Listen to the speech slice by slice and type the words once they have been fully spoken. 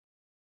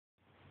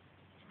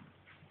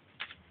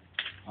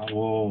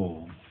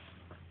Oh,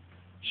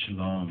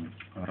 Shalom,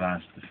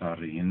 Ras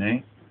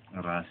Tefarine,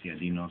 Ras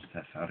Yadinos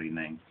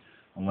Tefarine,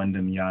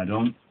 Wendem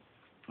Yadon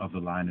of the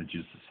Line of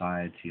Jew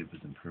Society of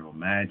His Imperial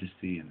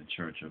Majesty and the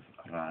Church of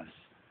Ras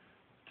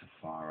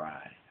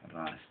Tefari,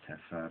 Ras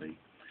Tefari.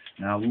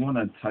 Now we want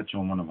to touch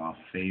on one of our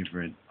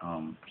favorite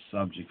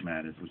subject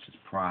matters, which is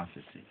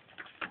prophecy,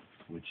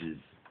 which is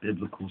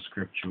biblical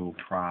scriptural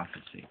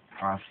prophecy.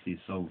 Prophecy is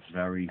so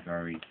very,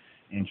 very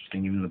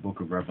interesting. Even the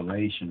book of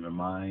Revelation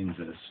reminds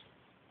us,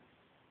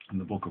 in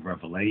the book of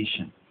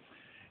Revelation,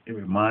 it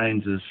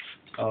reminds us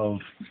of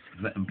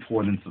the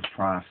importance of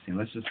prophecy. And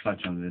let's just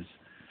touch on this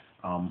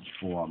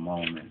for a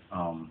moment.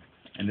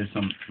 And there's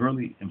some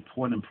really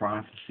important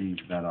prophecies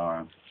that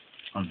are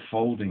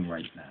unfolding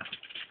right now.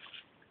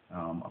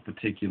 A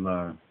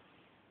particular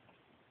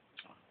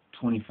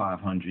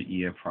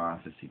 2,500-year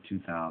prophecy,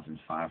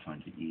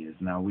 2,500 years.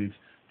 Now, we've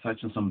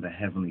touched on some of the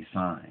heavenly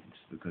signs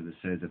because it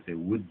says that there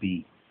would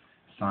be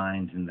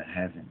signs in the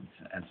heavens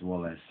as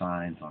well as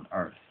signs on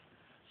earth.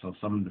 So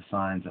some of the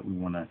signs that we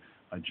want to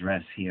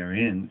address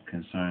herein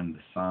concern the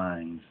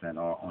signs that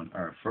are on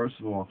earth. First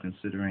of all,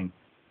 considering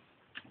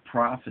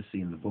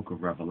prophecy in the book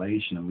of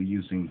Revelation, and we're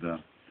using the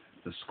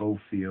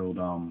Schofield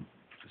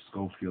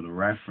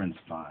Reference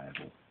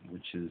Bible,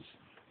 which is,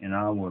 in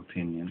our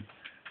opinion,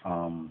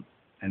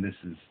 and this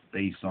is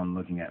based on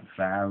looking at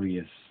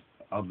various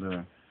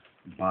other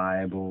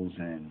Bibles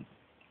and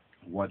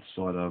what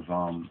sort of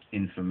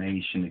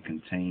information it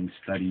contains,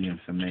 study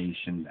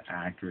information, the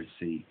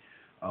accuracy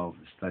of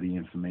the study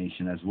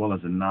information, as well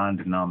as a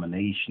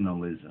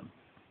non-denominationalism.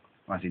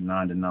 When I say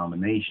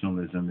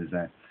non-denominationalism, is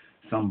that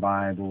some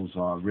Bibles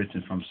are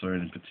written from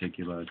certain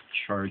particular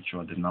church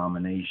or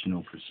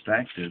denominational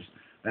perspectives.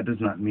 That does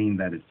not mean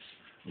that it's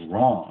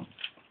wrong,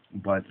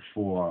 but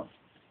for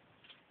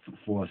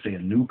say a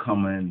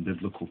newcomer in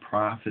biblical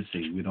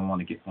prophecy, we don't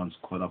want to get ones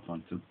caught up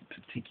on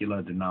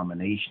particular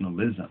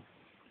denominationalism.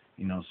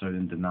 You know,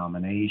 certain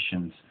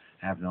denominations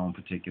have their own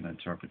particular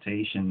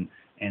interpretation,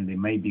 and they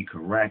may be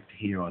correct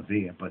here or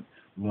there, but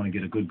we want to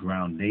get a good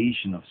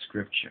groundation of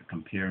Scripture,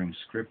 comparing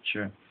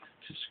Scripture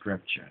to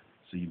Scripture.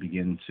 So you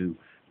begin to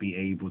be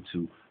able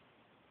to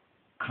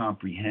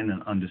comprehend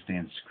and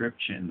understand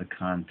Scripture in the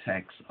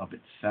context of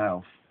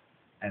itself,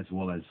 as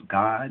well as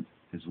God,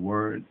 His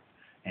Word,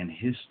 and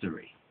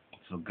history.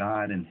 So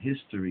God and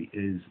history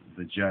is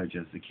the judge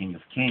as the King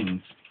of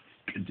Kings.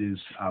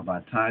 Kedus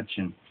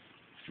Abatachin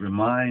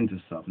reminds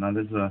us of. Now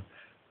there's a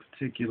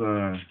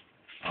particular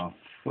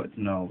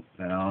footnote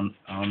that I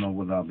don't know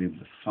whether I'll be able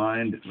to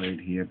find it right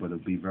here, but it'll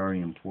be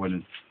very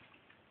important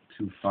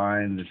to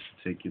find this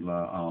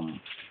particular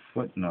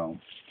footnote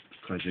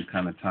because it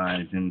kind of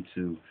ties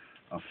into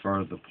a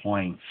further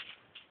point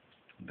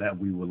that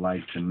we would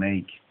like to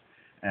make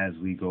as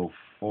we go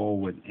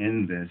forward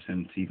in this,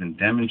 and to even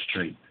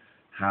demonstrate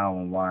how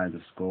and why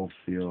the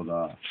Schofield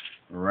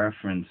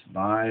Reference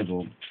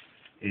Bible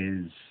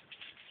is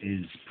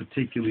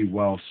particularly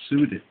well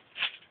suited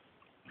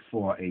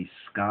for a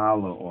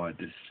scholar or a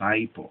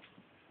disciple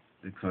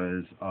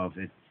because of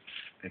it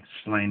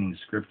explaining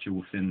Scripture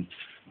within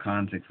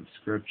context of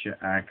Scripture,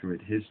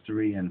 accurate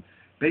history, and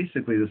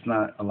basically there's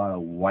not a lot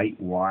of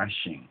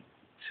whitewashing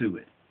to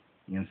it.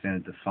 You understand?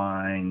 It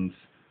defines,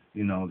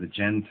 you know, the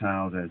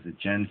Gentiles as the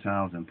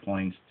Gentiles and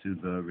points to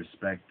the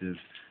respective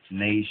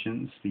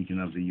nations, speaking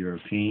of the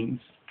Europeans,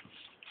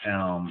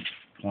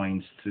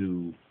 points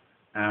to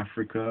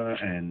Africa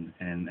and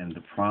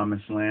the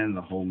Promised Land,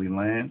 the Holy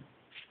Land,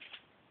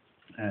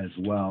 as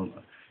well.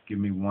 Give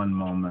me one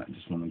moment. I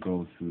just want to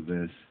go through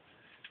this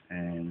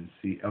and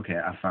see. Okay,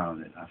 I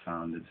found it. I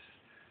found this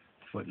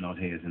footnote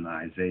here is in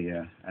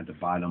Isaiah, at the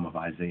bottom of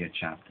Isaiah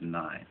chapter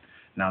 9.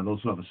 Now,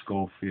 those who have a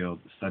Schofield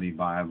Study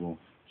Bible,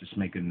 just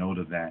make a note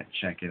of that.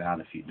 Check it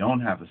out. If you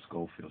don't have a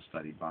Schofield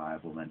Study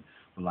Bible and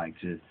would like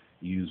to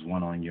use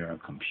one on your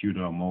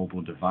computer or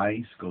mobile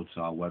device, go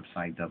to our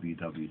website,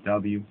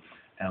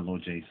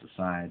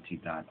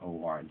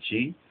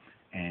 www.lojsociety.org,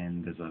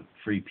 and there's a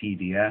free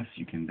PDF.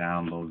 You can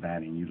download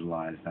that and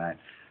utilize that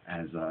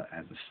as a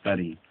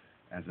study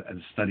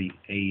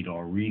aid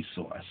or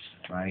resource,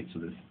 right? So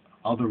there's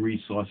other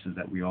resources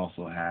that we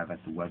also have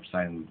at the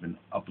website, and we've been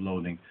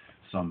uploading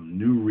some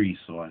new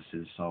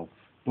resources. So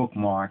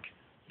bookmark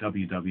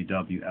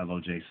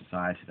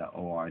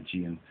www.lojsociety.org,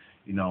 and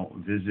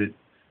visit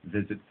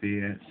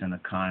there, send a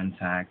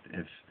contact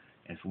if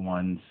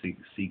one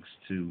seeks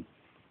to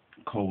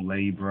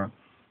co-labor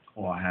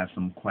or have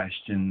some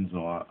questions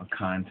or a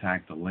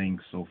contact, a link,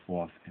 so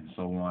forth and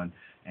so on.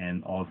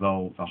 And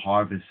although the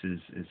harvest is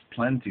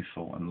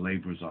plentiful and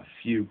laborers are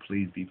few,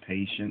 please be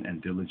patient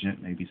and diligent.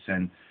 Maybe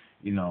send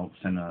a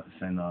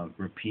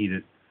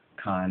repeated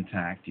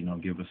contact,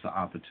 give us the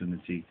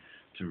opportunity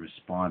to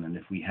respond. And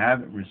if we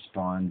haven't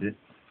responded,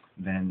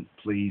 then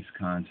please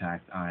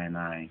contact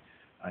I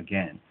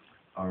again.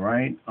 All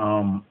right.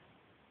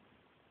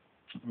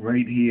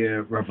 Right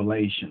here,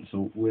 Revelation.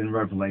 So we're in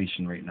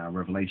Revelation right now.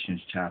 Revelation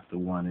is chapter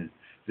 1.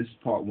 This is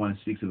part 1. It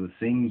speaks of the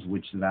things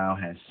which thou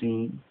hast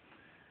seen,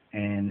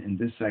 And in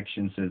this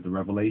section it says the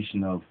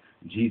revelation of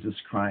Jesus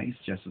Christ,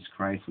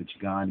 which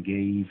God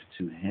gave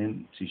to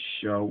him to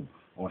show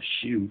or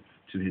shew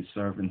to his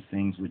servants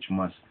things which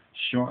must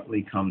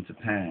shortly come to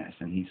pass.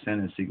 And he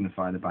sent and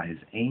signified it by his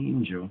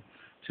angel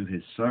to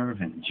his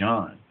servant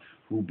John,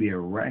 who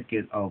bear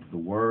record of the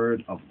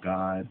word of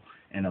God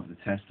and of the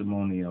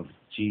testimony of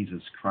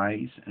Jesus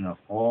Christ and of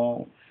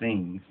all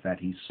things that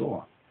he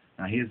saw.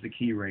 Now here's the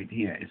key right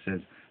here. It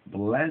says,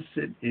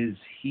 blessed is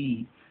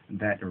he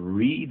that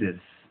readeth,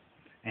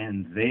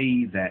 and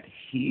they that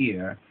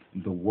hear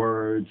the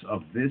words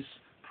of this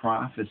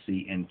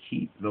prophecy, and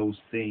keep those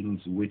things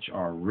which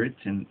are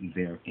written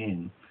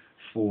therein,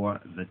 for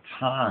the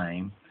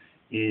time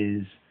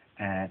is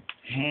at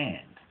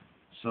hand.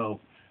 So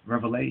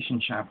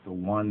Revelation chapter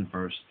 1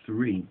 verse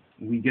 3,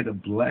 we get a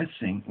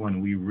blessing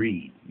when we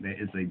read.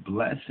 There is a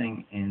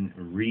blessing in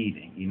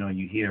reading. You know,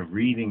 you hear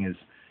reading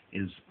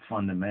is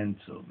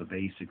fundamental, the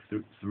basic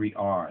three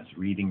R's,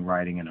 reading,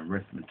 writing, and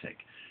arithmetic.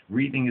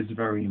 Reading is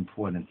very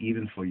important,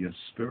 even for your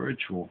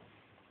spiritual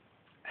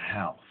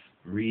health.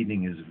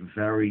 Reading is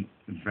very,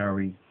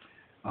 very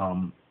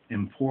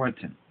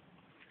important.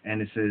 And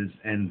it says,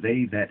 and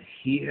they that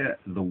hear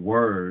the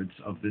words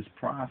of this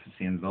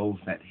prophecy, and those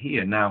that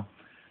hear. Now,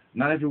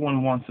 not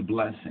everyone wants a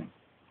blessing.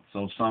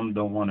 So some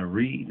don't want to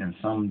read, and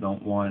some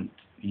don't want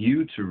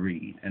you to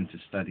read and to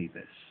study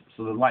this.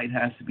 So the light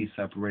has to be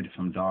separated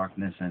from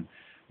darkness, and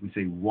we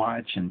say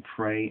watch and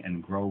pray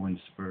and grow in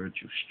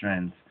spiritual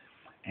strength,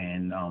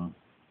 and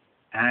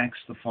ask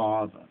the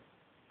Father,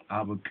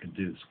 Abba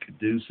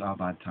Kadus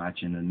Abba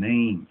Tach, in the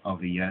name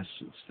of Jesus,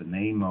 the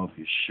name of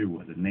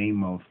Yeshua, the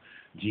name of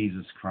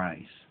Jesus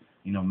Christ.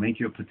 You know, make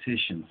your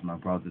petitions, my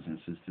brothers and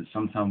sisters.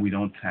 Sometimes we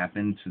don't tap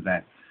into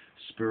that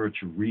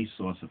spiritual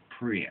resource of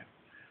prayer,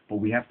 but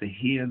we have to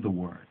hear the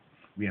word.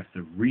 We have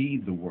to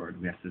read the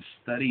word. We have to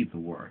study the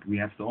word. We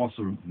have to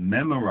also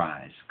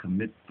memorize,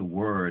 commit the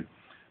word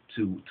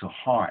to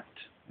heart.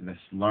 That's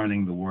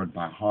learning the word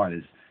by heart,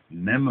 is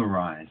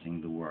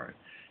memorizing the word.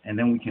 And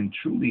then we can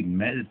truly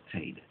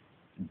meditate it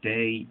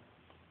day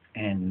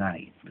and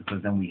night,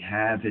 because then we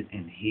have it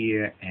in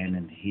here and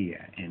in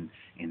here,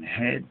 in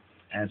head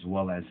as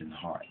well as in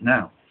heart.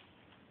 Now,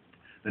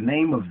 the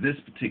name of this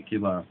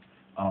particular,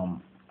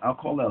 I'll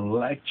call it a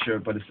lecture,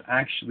 but it's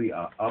actually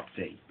an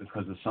update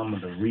because of some of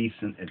the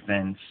recent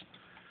events.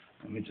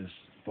 Let me just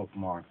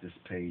bookmark this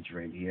page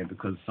right here,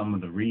 because some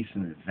of the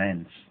recent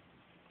events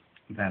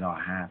that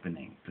are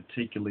happening,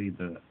 particularly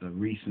the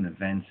recent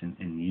events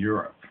in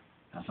Europe.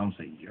 Now, some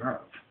say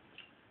Europe.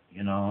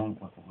 You know,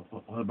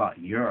 what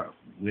about Europe?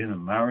 We're in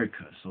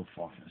America, so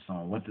forth and so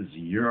on. What does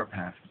Europe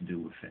have to do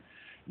with it?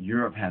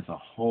 Europe has a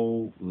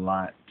whole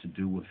lot to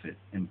do with it,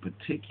 in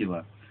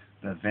particular,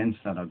 the events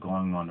that are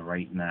going on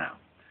right now.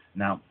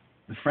 Now,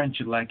 the French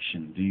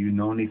election, do you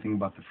know anything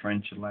about the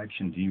French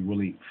election? Do you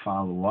really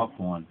follow up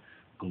on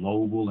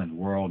global and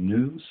world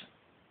news?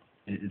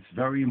 It's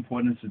very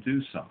important to do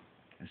so,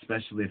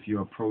 especially if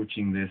you're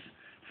approaching this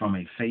from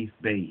a faith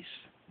base.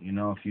 You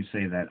know, if you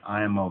say that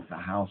I am of the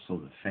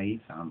household of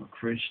faith, I'm a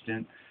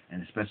Christian,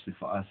 and especially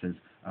for us as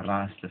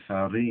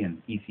Rastafari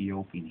and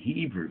Ethiopian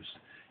Hebrews,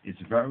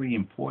 it's very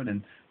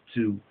important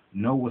to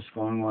know what's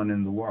going on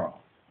in the world.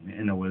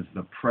 In other words,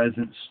 the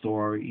present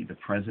story, the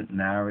present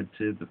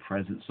narrative, the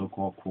present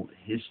so-called, quote,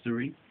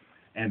 history,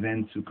 and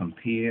then to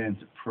compare and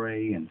to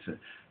pray and to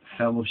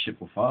fellowship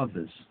with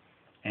others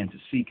and to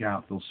seek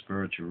out those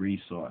spiritual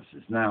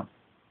resources. Now,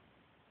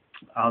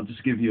 I'll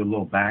just give you a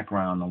little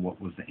background on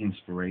what was the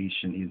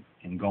inspiration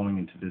in going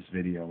into this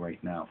video right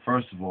now.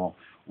 First of all,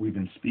 we've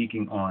been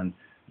speaking on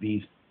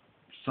these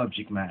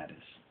subject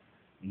matters.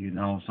 You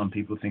know, some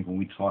people think when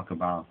we talk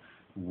about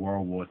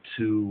World War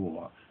II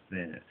or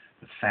the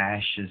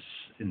fascist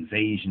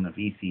invasion of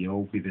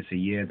Ethiopia, they say,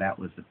 yeah, that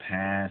was the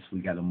past. We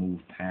got to move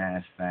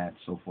past that,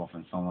 so forth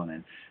and so on.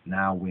 And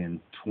now we're in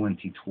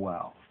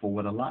 2012. But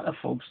what a lot of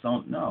folks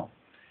don't know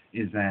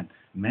is that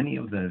many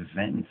of the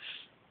events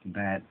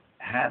that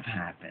have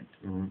happened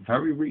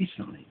very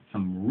recently,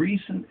 some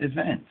recent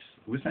events,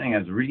 we're saying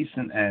as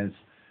recent as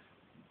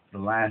the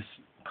last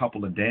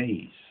couple of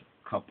days,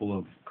 couple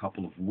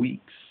of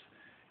weeks,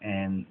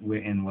 and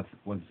we're in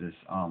what's this,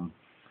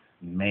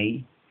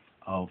 May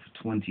of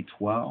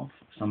 2012.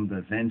 Some of the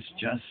events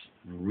just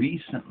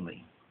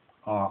recently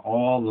are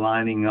all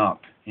lining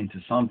up into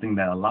something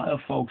that a lot of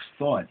folks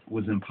thought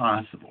was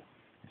impossible.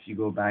 If you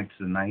go back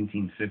to the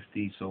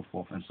 1950s, so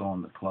forth and so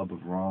on, the Club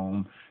of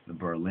Rome, the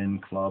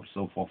Berlin Club,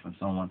 so forth and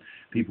so on,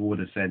 people would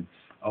have said,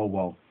 oh,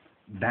 well,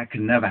 that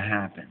could never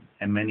happen.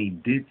 And many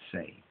did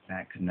say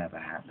that could never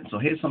happen. So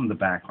here's some of the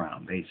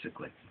background,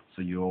 basically,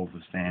 so you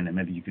understand, and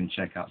maybe you can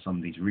check out some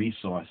of these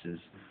resources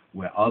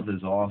where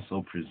others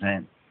also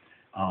present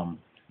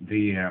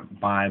their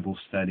Bible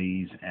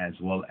studies as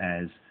well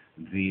as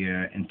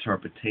their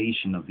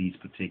interpretation of these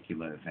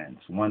particular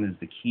events. One is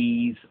the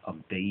Keys of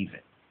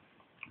David.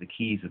 The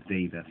Keys of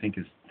David. I think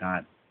it's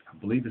I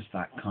believe it's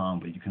 .com,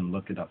 but you can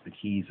look it up. The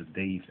Keys of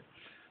David.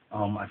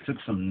 I took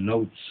some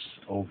notes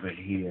over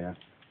here.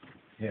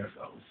 Here it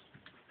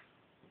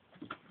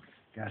goes.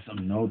 Got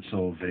some notes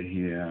over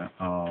here.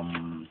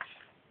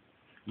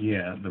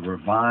 Yeah, the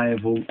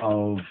revival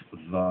of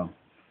the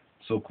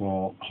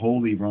so-called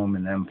Holy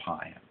Roman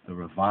Empire. The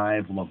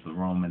revival of the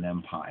Roman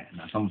Empire.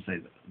 Now, some say,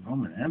 the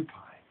Roman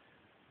Empire?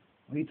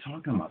 What are you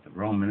talking about, the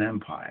Roman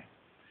Empire?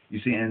 You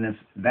see, and if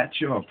that's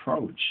your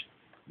approach,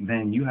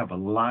 then you have a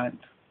lot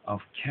of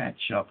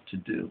catch-up to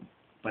do.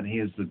 But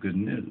here's the good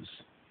news.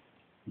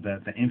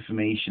 The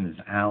information is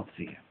out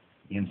there.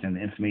 You understand?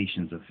 The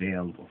information is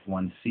available. If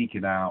one seek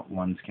it out,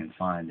 one can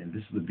find it. And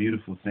this is the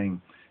beautiful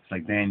thing. It's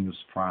like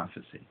Daniel's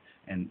prophecy.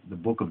 And the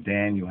book of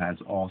Daniel has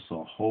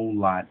also a whole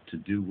lot to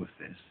do with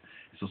this.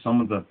 So some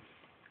of the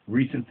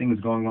recent things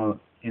going on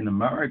in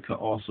America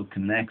also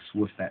connects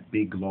with that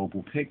big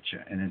global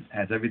picture. And it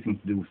has everything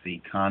to do with the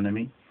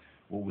economy,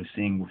 what we're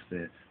seeing with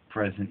the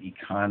present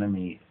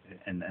economy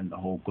and the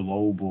whole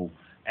global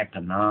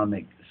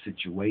economic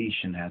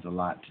situation has a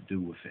lot to do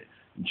with it.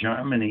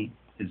 Germany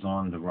is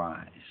on the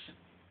rise.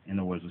 In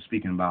other words, we're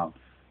speaking about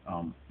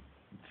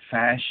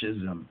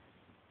fascism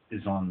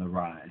is on the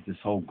rise. This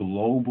whole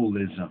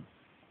globalism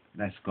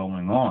that's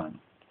going on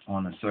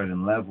a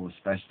certain level,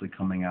 especially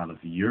coming out of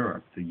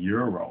Europe, the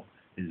euro,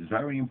 is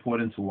very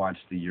important to watch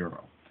the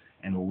euro.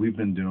 And what we've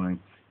been doing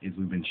is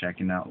we've been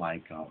checking out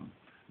like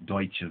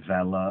Deutsche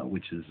Welle,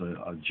 which is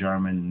a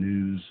German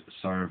news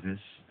service.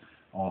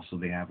 Also,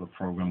 they have a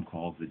program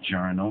called The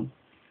Journal.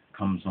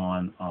 Comes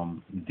on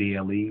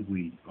daily.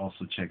 We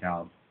also check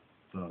out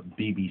the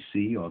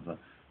BBC, or the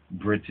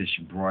British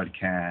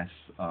Broadcast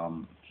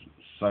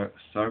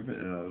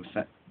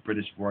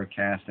British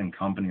Broadcasting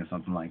Company, or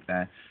something like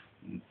that.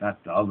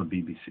 Not the other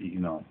BBC, you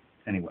know.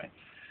 Anyway,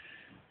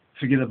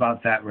 forget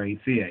about that right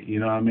there. You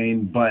know what I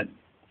mean? But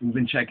we've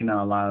been checking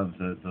out a lot of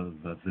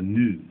the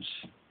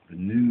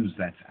news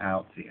that's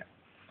out there.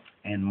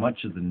 And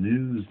much of the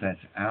news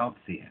that's out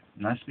there,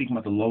 not speaking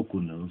about the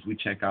local news, we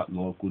check out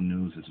local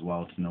news as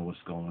well to know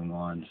what's going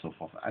on and so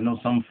forth. I know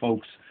some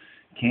folks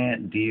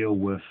can't deal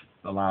with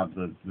a lot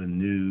of the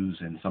news,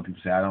 and some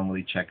people say, I don't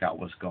really check out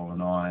what's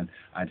going on.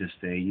 I just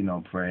stay, you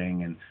know,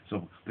 praying and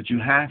so. But you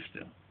have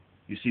to.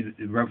 You see,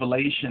 the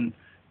Revelation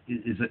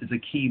is a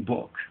key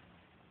book.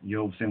 You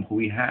know what I'm saying?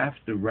 We have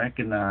to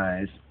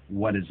recognize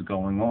what is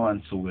going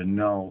on so we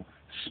know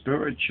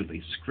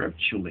spiritually,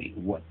 scripturally,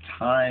 what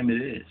time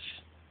it is.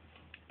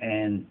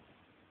 And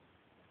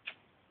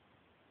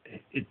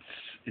it's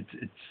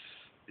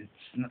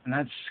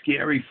not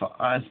scary for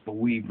us, but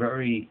we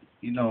very,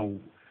 you know,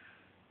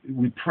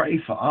 we pray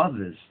for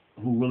others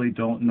who really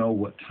don't know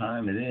what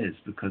time it is,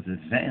 because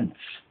events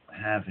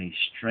have a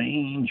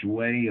strange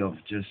way of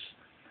just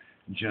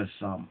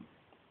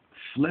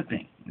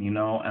flipping. You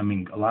know, I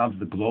mean, a lot of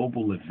the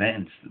global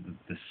events,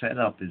 the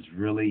setup is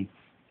really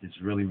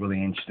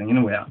interesting.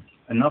 Anyway,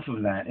 enough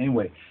of that.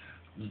 Anyway,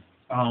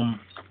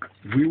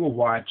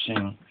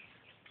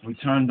 we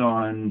turned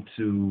on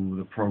to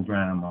the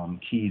program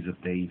Keys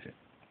of David,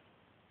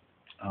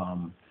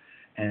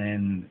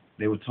 and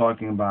they were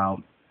talking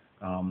about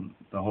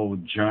the whole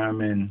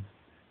German,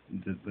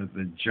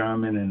 the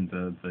German and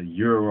the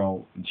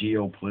Euro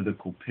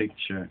geopolitical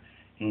picture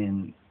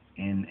in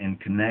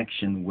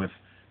connection with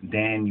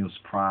Daniel's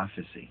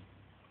prophecy,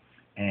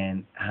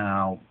 and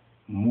how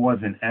more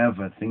than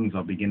ever things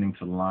are beginning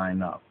to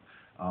line up.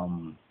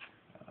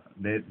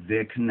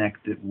 They're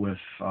connected with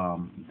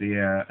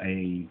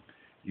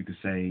you could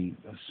say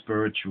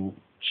spiritual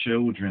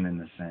children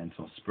in a sense,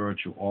 or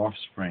spiritual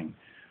offspring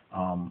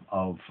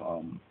of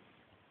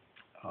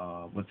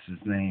what's his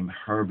name,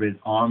 Herbert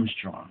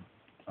Armstrong,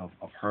 of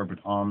Herbert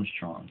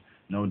Armstrong.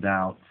 No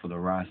doubt for the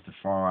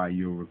Rastafari,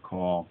 you'll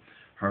recall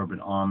Herbert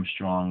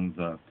Armstrong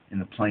in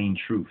the Plain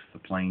Truth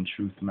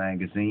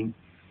magazine.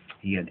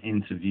 He had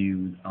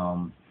interviewed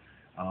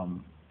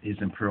His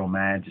Imperial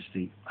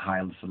Majesty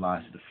Haile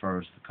Selassie I,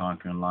 the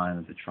conquering lion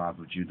of the tribe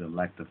of Judah,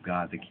 elect of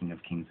God, the King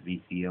of Kings of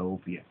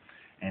Ethiopia.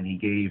 And he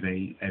gave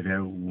a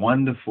very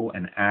wonderful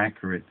and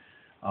accurate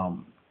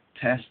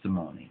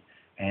testimony.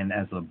 And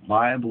as a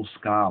Bible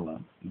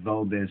scholar,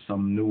 though there's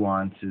some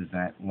nuances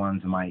that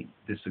ones might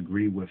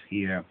disagree with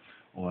here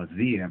or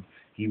there,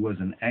 he was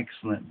an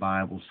excellent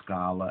Bible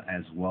scholar,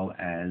 as well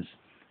as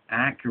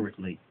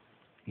accurately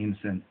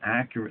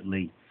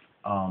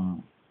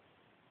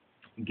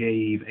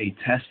gave a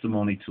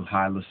testimony to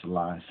Haile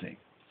Selassie.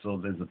 So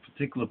there's a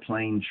particular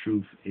Plain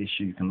Truth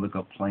issue. You can look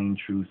up Plain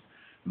Truth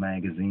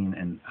magazine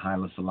and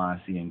Haile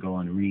Selassie and go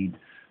and read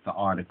the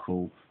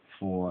article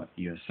for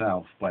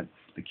yourself. But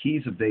the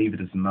Keys of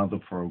David is another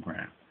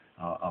program,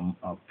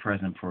 a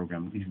present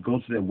program. You can go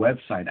to their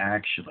website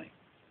actually,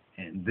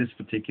 and this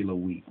particular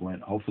week, when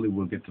hopefully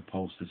we'll get to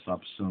post this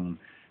up soon,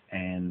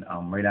 and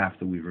right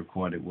after we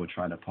record it, we'll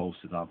try to post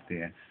it up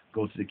there.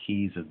 Go to the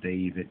Keys of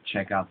David,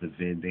 check out the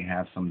vid. They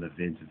have some of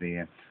the vids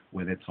there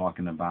where they're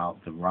talking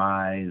about the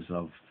rise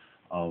of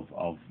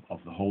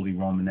the Holy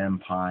Roman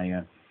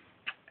Empire,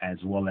 as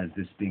well as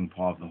this being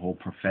part of the whole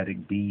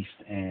prophetic beast.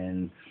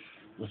 And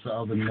what's the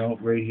other note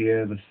right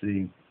here? Let's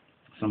see.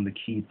 Some of the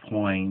key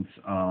points.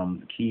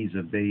 The Keys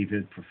of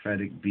David,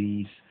 prophetic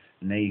beast,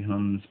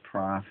 Nahum's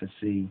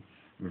prophecy,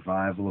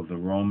 revival of the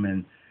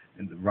Roman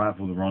in the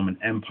rival of the Roman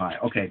Empire.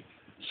 Okay,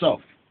 so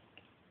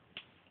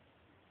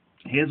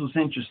here's what's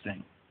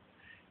interesting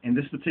in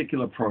this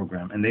particular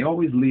program, and they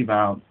always leave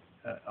out,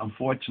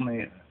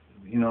 unfortunately,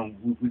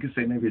 we could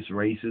say maybe it's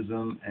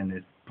racism, and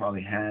it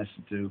probably has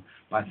to do,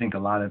 but I think a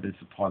lot of it's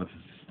a part of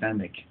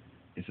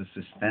it's a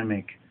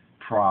systemic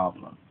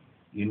problem,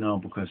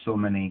 because so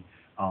many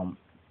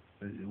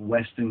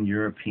Western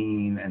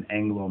European and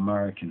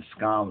Anglo-American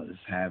scholars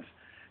have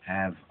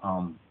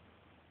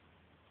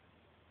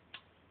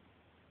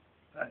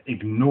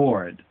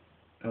ignored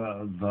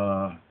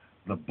the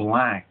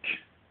black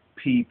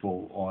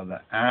people or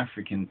the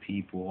African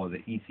people or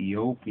the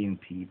Ethiopian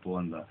people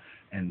and the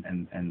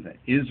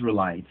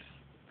Israelites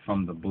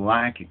from the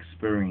black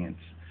experience.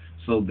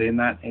 So they're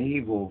not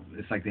able,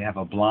 it's like they have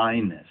a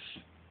blindness.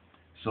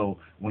 So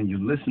when you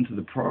listen to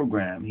the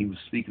program, he was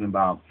speaking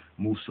about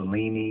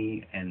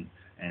Mussolini and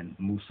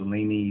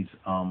Mussolini's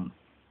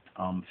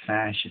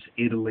fascist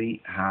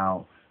Italy,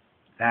 how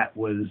that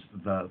was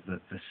the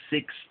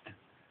sixth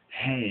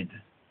head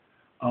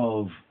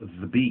of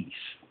the beast,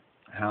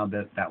 how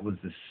that was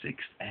the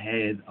sixth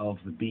head of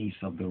the beast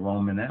of the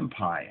Roman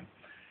Empire,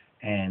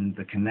 and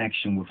the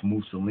connection with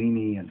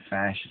Mussolini and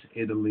fascist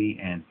Italy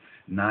and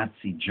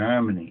Nazi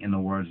Germany. In the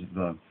words of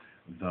the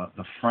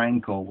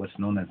what's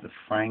known as the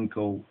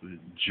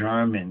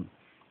Franco-German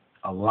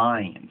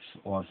alliance,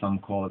 or some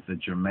call it the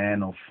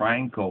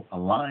Germano-Franco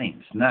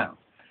alliance. Now,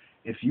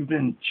 if you've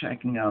been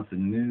checking out the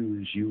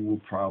news, you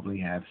will probably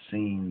have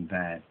seen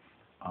that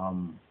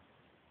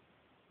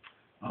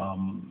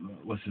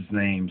what's his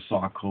name,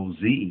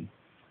 Sarkozy,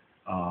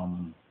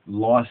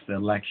 lost the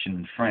election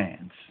in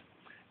France,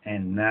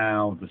 and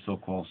now the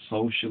so-called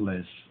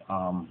socialists,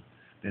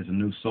 there's a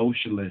new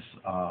socialist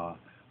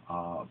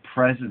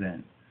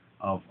president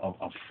of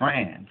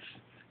France,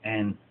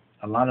 and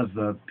a lot of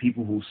the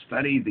people who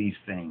study these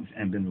things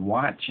and been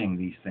watching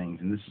these things,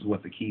 and this is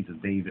what the Keys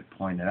of David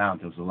pointed out,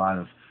 there was a lot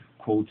of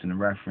quotes and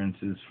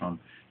references from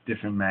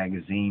different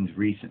magazines,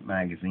 recent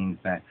magazines,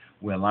 that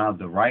we allowed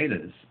the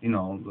writers,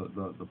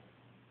 the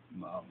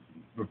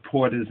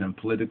reporters and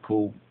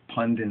political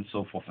pundits,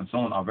 so forth and so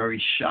on, are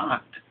very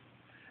shocked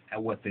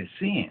at what they're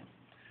seeing.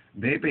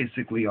 They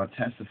basically are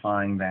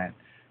testifying that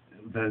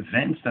the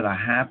events that are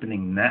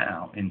happening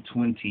now in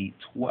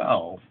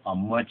 2012 are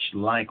much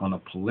like, on a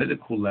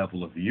political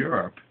level of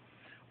Europe,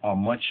 are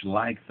much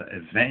like the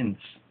events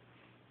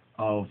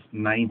of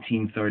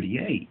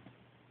 1938.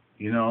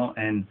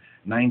 And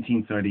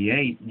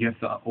 1938, you have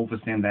to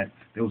understand that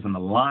there was an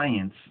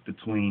alliance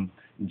between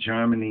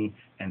Germany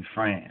and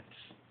France.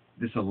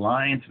 This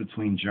alliance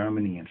between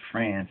Germany and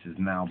France is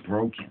now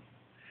broken.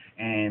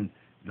 And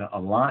the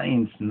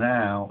alliance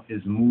now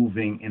is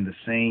moving in the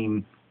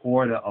same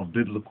order of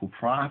biblical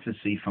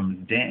prophecy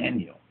from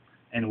Daniel.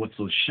 And what's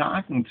so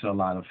shocking to a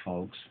lot of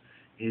folks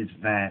is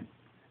that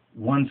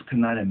one could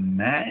not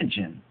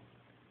imagine,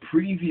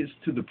 previous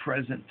to the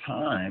present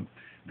time,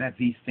 that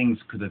these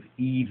things could have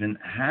even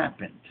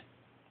happened.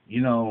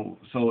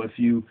 So if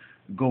you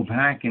go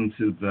back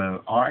into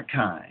the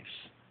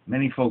archives,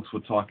 many folks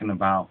were talking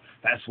about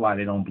that's why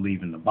they don't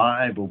believe in the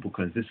Bible,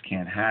 because this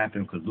can't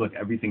happen, because look,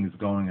 everything is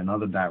going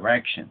another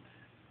direction.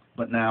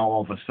 But now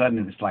all of a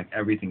sudden it's like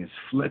everything is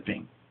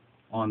flipping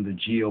on the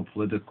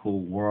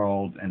geopolitical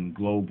world and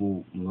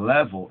global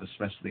level,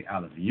 especially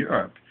out of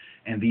Europe,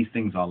 and these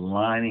things are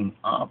lining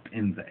up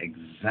in the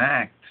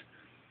exact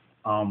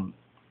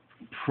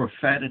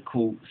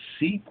prophetical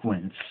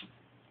sequence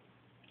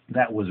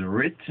that was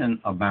written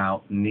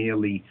about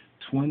nearly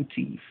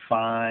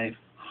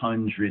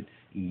 2,500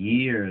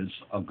 years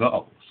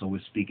ago. So we're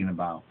speaking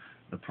about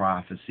the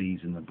prophecies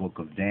in the book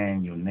of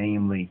Daniel,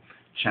 namely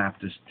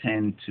chapters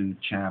 10 to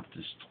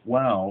chapters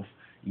 12.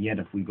 Yet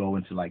if we go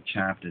into like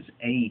chapters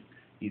 8,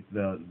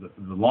 the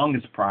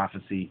longest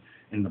prophecy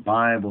in the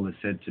Bible is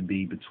said to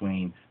be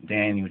between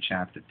Daniel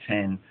chapter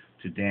 10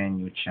 to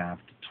Daniel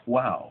chapter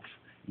 12.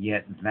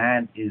 Yet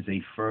that is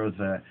a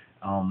further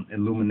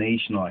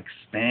illumination or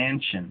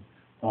expansion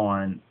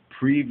on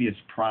previous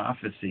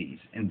prophecies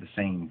in the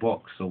same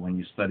book. So when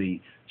you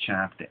study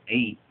chapter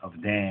 8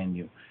 of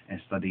Daniel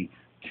and study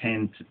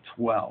 10 to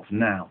 12,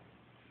 now,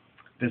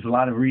 there's a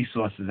lot of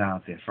resources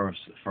out there,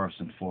 first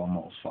and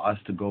foremost. For us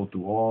to go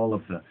through all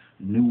of the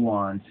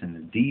nuance and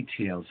the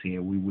details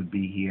here, we would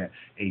be here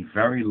a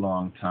very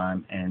long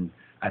time, and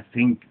I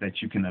think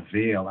that you can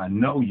avail, I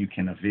know you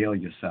can avail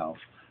yourself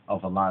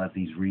of a lot of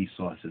these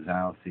resources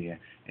out there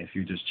if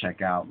you just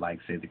check out, like,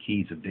 say, the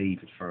Keys of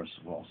David, first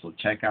of all. So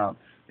check out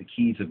the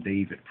Keys of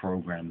David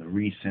program, the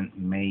recent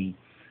May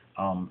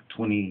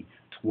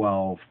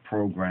 2012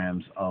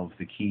 programs of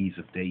the Keys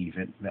of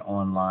David. They're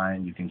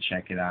online. You can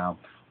check it out.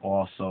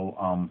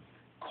 Also,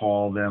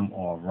 call them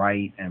or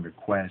write and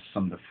request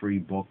some of the free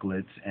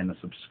booklets and a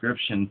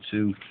subscription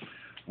to,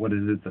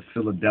 the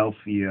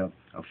Philadelphia,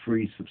 a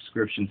free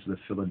subscription to the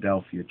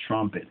Philadelphia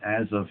Trumpet.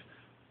 As of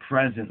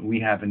present, we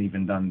haven't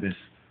even done this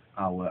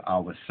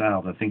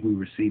ourselves. I think we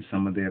received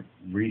some of their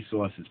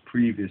resources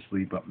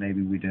previously, but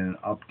maybe we didn't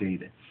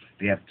update it.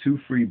 They have two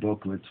free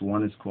booklets.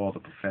 One is called The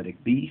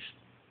Prophetic Beast,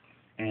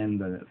 And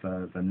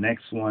the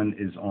next one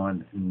is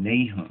on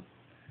Nahum.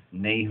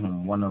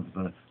 Nahum, one of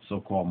the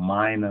so-called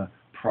minor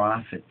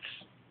prophets,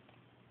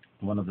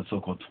 one of the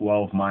so-called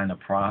 12 minor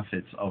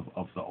prophets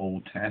of the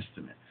Old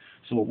Testament.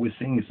 So what we're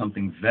seeing is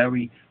something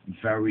very,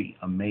 very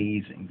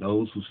amazing.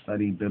 Those who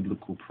study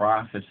biblical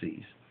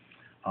prophecies,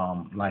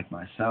 like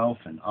myself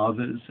and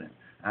others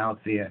out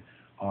there,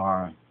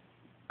 are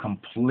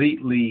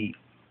completely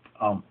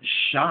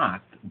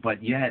shocked,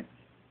 but yet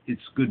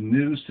it's good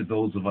news to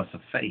those of us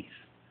of faith.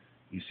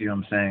 You see what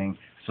I'm saying?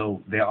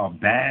 So there are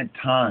bad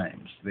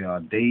times, there are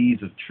days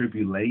of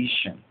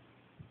tribulation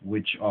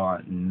which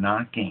are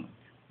knocking,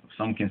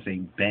 some can say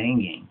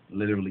banging,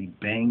 literally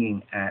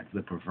banging at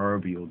the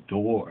proverbial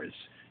doors,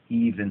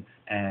 even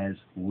as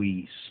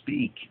we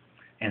speak.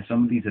 And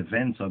some of these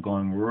events are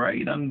going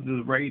right under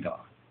the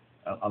radar.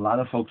 A lot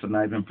of folks are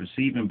not even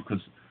perceiving,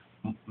 because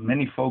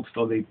many folks,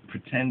 though they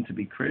pretend to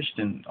be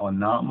Christian or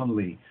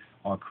nominally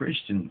are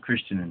Christian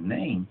in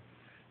name,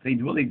 they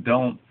really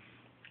don't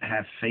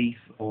have faith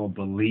or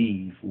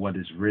believe what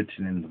is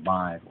written in the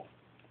Bible.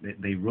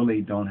 They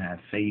really don't have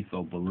faith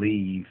or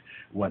believe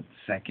what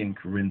 2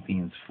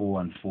 Corinthians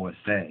 4:4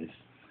 says,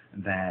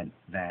 that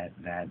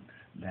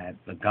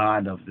the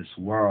God of this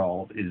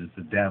world is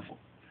the devil.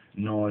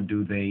 Nor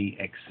do they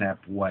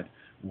accept what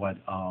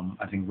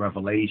I think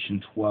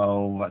Revelation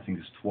 12, I think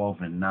it's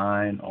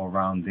 12:9, or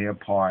around their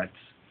parts,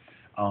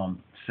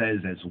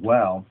 says as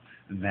well,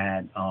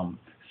 that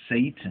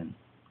Satan,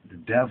 the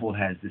devil,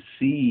 has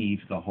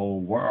deceived the whole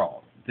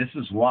world. This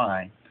is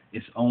why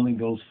it's only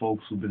those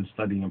folks who've been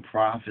studying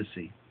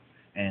prophecy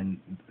and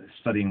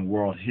studying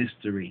world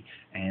history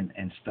and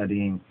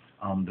studying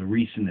the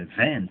recent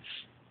events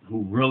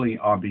who really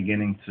are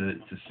beginning to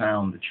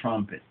sound the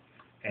trumpet.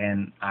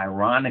 And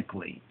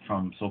ironically,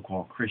 from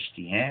so-called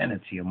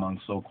Christianity, among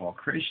so-called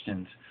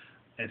Christians,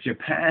 if your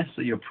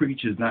pastor, your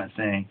preacher is not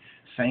saying,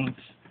 saints,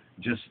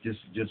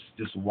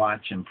 just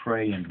watch and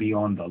pray and be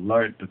on the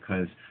alert,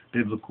 because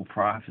biblical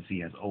prophecy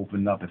has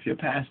opened up. If your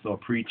pastor or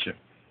preacher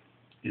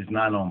is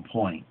not on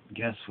point,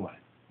 guess what?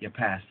 Your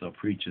pastor or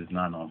preacher is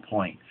not on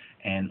point.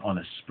 And on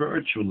a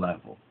spiritual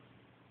level,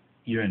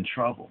 you're in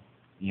trouble.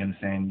 You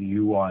understand?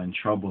 You are in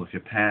trouble if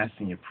your pastor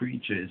and your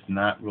preacher is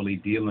not really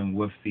dealing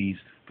with these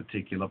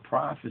particular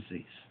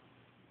prophecies.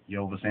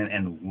 You understand?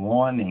 And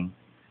warning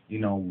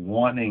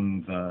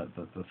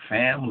the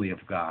family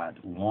of God,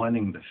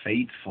 warning the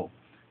faithful,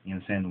 you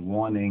understand,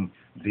 warning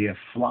their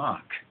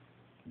flock,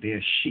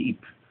 their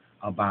sheep,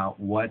 about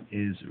what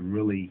is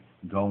really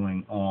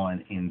going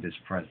on in this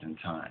present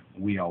time.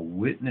 We are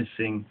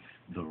witnessing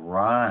the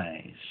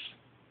rise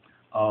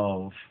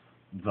of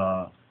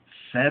the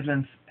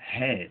seventh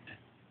head,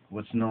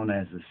 what's known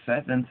as the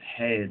seventh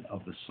head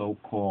of the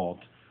so-called,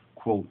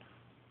 quote,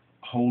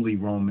 Holy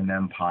Roman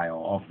Empire,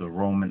 of the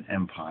Roman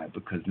Empire,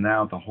 because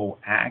now the whole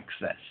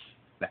axis,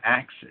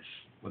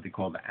 what they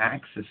call the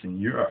axis in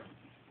Europe,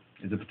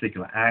 is a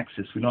particular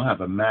axis. We don't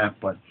have a map,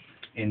 but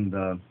in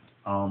the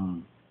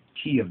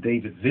Key of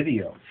David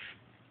video,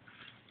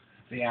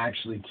 they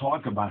actually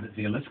talk about it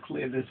there. Let's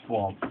clear this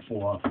for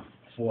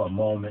a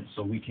moment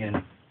so we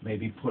can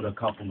maybe put a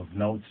couple of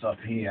notes up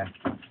here,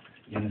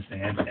 you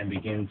understand, and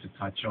begin to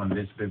touch on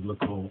this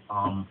biblical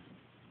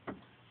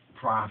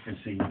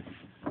prophecy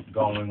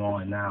going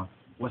on. Now,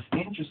 what's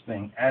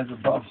interesting, as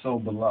above, so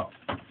below,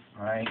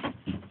 right?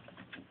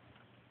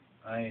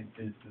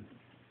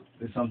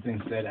 There's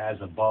something said, as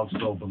above,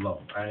 so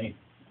below, right?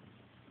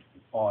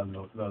 Or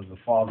the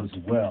Father's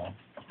will,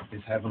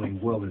 His heavenly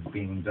will is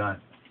being done.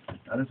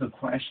 Now, there's a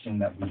question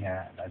that we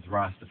have as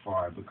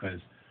Rastafari,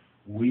 because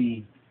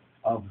we,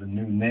 of the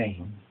new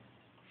name,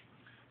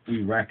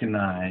 we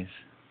recognize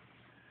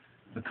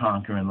the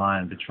conquering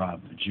lion of the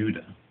tribe of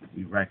Judah.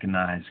 We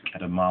recognize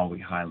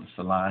Kedamawi Haile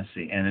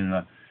Selassie,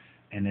 and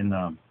in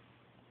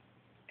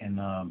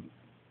a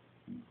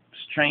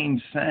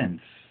strange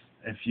sense,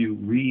 if you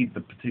read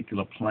the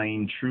particular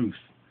Plain Truth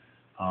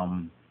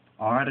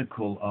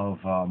article of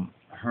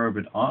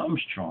Herbert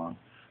Armstrong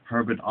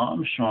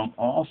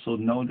also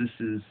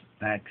notices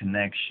that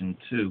connection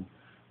too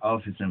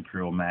of His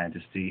Imperial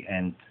Majesty,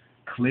 and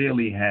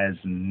clearly has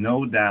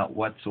no doubt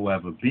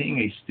whatsoever, being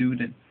a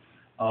student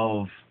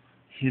of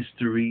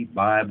history,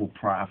 Bible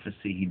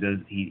prophecy,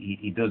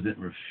 he doesn't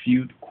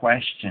refute,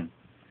 question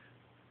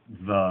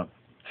the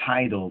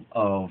title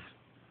of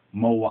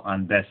Moa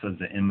Anbesa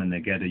Za'ima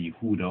Negeda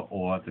Yehuda,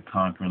 or the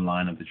conquering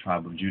line of the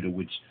tribe of Judah,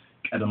 which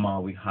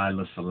Kedamawi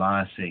Haile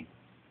Selassie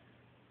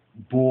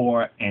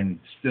bore and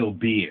still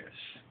bears.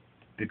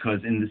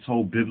 Because in this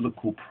whole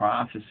biblical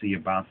prophecy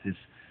about this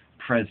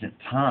present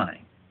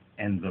time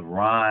and the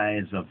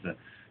rise of the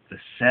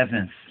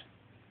seventh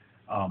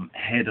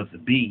head of the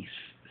beast,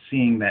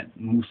 seeing that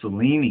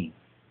Mussolini,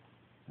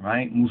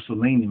 right?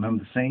 Mussolini,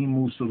 remember the same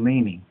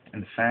Mussolini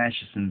and the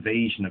fascist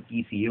invasion of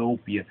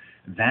Ethiopia,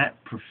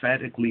 that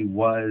prophetically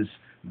was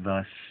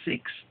the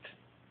sixth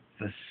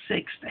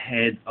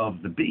head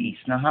of the beast.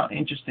 Now, how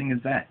interesting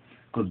is that?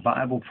 Because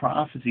Bible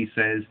prophecy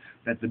says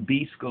that the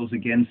beast goes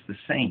against the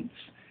saints,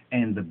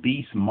 and the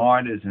beast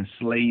martyrs and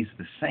slays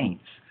the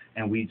saints.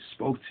 and we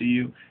spoke to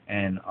you,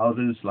 and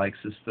others like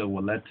Sister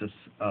Waleta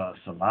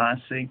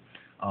Selassie,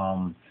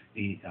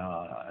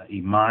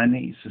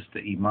 Imani, Sister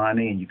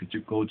Imani, and you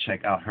could go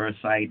check out her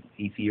site,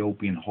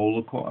 Ethiopian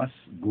Holocaust.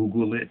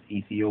 Google it,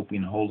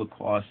 Ethiopian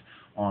Holocaust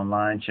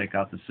online. Check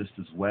out the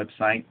sister's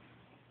website.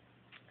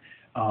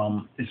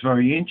 It's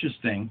very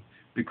interesting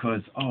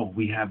because,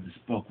 we have this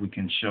book we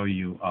can show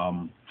you,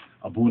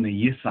 Abuna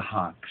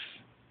Yisahak's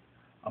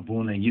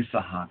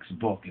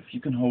book. If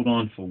you can hold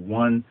on for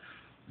one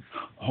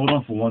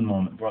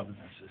moment, brothers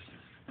and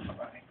sisters. All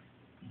right.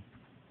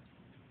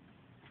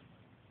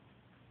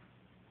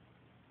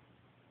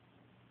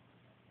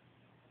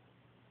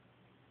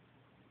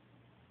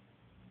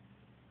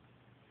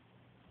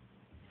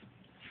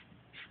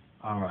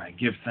 All right,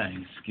 give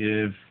thanks.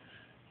 Give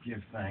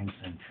thanks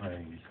and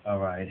praise. All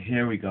right,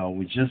 here we go.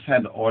 We just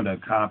had to order a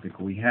copy.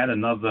 We had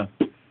another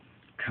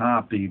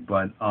copy,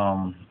 but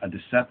a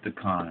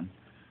Decepticon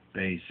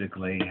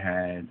basically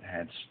had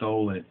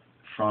stole it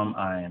from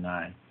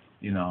I,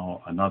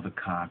 another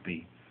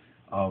copy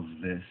of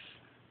this.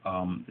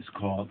 It's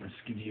called,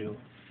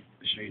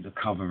 show you the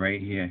cover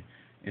right here.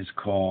 It's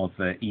called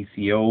the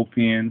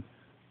Ethiopian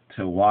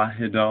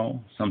Tewahedo.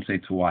 Some say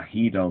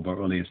Tewahedo, but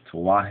really it's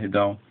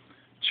Tewahedo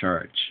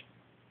Church,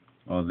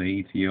 or the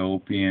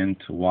Ethiopian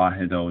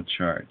Tewahedo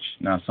Church.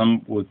 Now,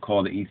 some would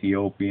call the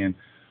Ethiopian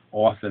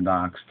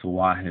Orthodox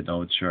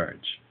Tewahedo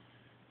Church,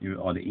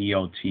 or the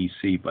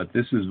EOTC, but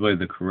this is really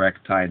the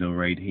correct title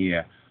right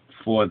here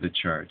for the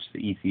church, the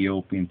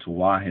Ethiopian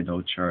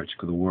Tewahedo Church,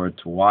 because the word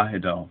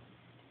Tewahedo,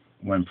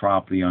 when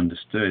properly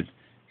understood,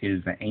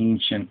 is the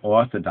ancient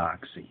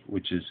orthodoxy,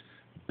 which is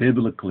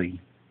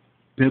biblically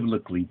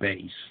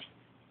based.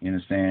 You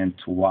understand?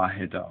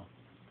 Tewahedo,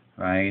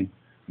 right?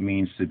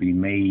 Means to be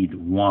made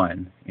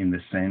one in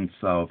the sense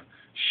of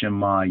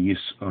Shema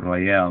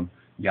Yisrael,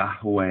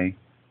 Yahweh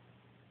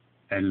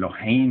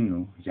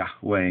Eloheinu,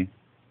 Yahweh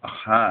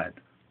Ahad,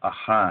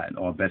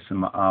 or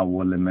Besema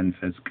Awol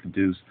Menfez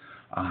Kedus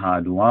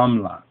Ahad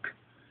Wamlak.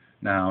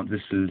 Now,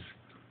 this is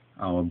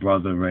our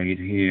brother right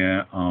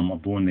here,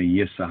 Abuna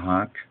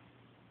Yisahak,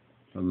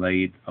 the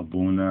late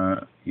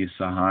Abuna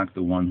Yisahak,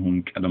 the one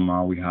whom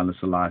Kedamawi Haile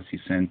Selassie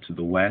sent to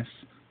the west,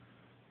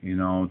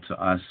 to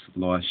us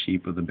lost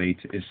sheep of the Beit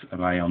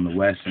Israel on the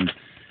west.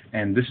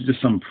 And this is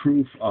just some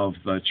proof of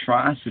the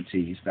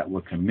atrocities that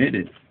were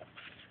committed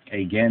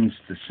against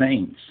the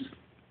saints.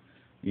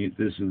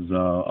 This is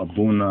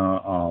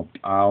Abuna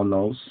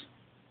Paulos.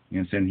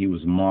 He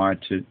was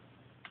martyred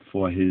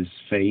for his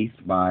faith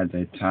by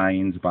the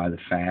Italians, by the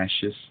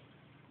fascists,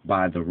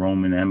 by the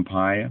Roman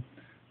Empire.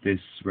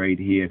 This right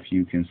here, if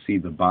you can see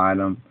the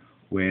bottom,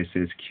 where it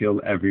says,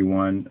 kill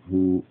everyone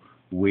who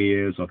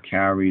wears or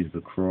carries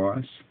the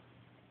cross,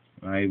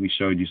 right? We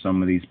showed you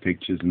some of these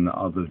pictures in the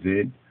other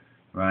vid,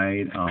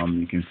 right?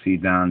 You can see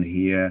down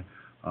here,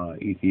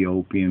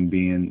 Ethiopian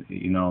being,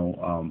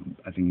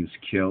 I think he was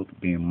killed,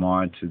 being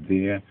martyred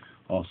there.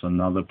 Also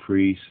another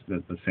priest,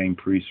 the same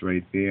priest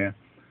right there.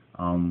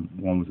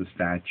 One was a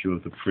statue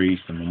of the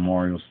priest, a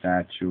memorial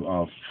statue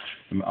of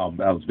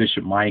that was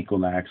Bishop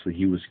Michael. Actually,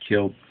 he was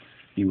killed.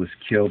 He was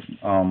killed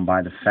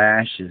by the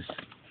fascists.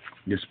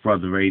 This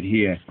brother right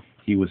here,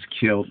 he was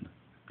killed.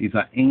 These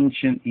are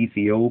ancient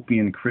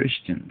Ethiopian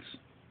Christians,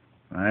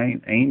 right?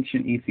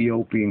 Ancient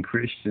Ethiopian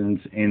Christians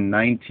in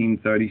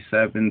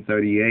 1937,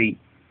 38.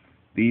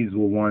 These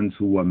were ones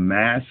who were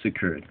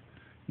massacred.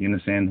 You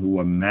understand? Who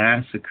were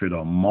massacred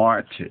or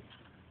martyred.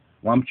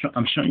 Well,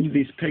 I'm showing you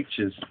these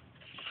pictures,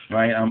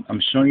 right?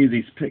 I'm showing you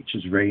these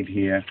pictures right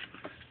here.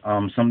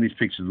 Some of these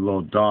pictures are a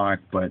little dark,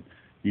 but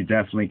you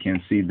definitely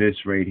can see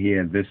this right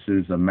here. This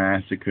is a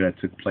massacre that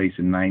took place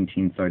in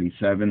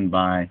 1937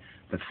 by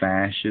the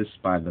fascists,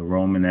 by the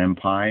Roman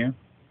Empire,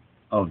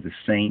 of the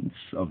saints,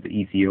 of the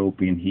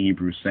Ethiopian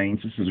Hebrew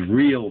saints. This is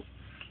real.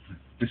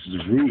 This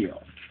is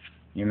real.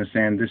 You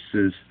understand? This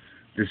is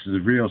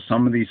real.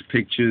 Some of these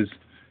pictures,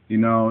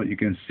 you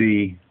can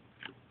see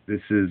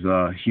this is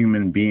a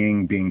human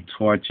being being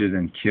tortured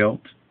and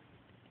killed.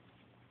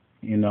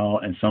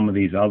 And some of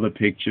these other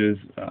pictures,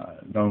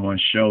 don't want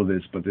to show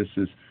this, but this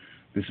is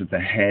the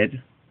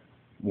head.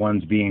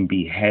 One's being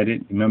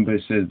beheaded. Remember,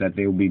 it says that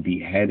they will be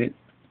beheaded.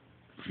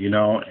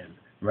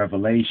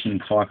 Revelation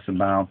talks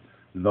about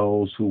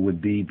those who would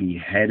be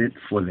beheaded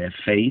for their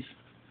faith.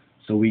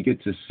 So we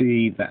get to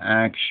see the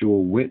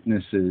actual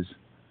witnesses.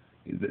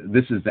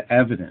 This is the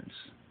evidence.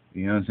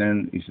 You know what I'm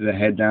saying? You see the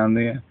head down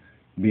there?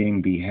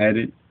 Being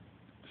beheaded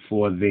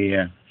for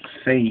their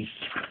faith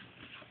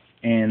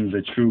in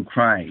the true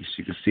Christ.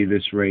 You can see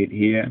this right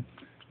here.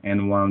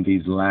 And one of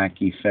these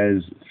lackey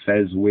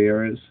fez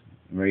wearers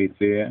right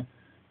there.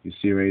 You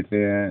see right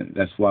there?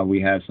 That's why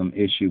we have some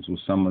issues with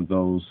some of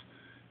those,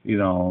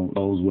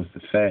 those with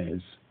the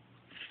fez.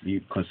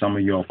 Because some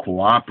of y'all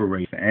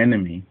cooperate with the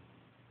enemy.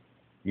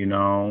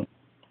 You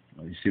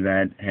see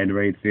that head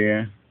right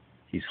there?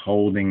 He's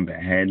holding the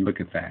head. Look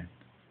at that.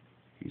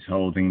 He's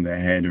holding the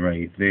head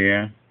right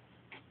there.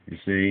 You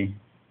see?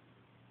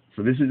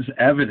 So this is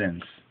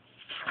evidence.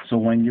 So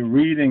when you're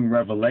reading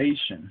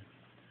Revelation,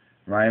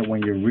 right?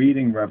 When you're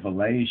reading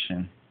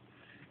Revelation,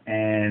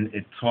 and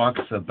it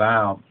talks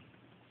about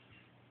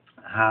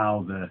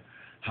how the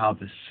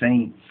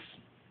saints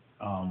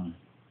um,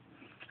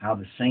 how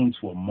the saints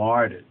were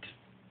martyred.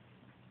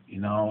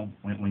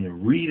 When you're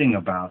reading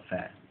about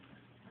that,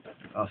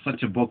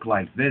 such a book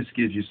like this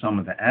gives you some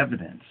of the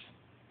evidence.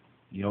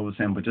 You know what I'm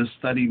saying? But just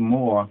study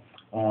more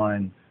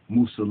on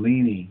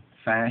Mussolini,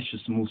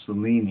 fascist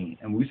Mussolini.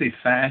 And when we say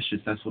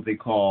fascist, that's what they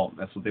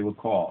were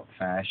called,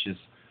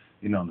 fascists,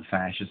 the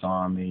fascist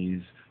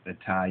armies, the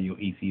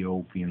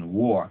Italo-Ethiopian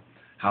War.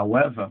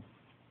 However,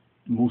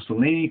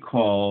 Mussolini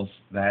calls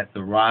that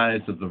the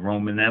rise of the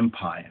Roman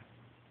Empire.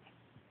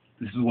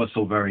 This is what's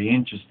so very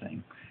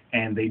interesting.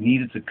 And they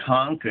needed to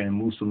conquer, in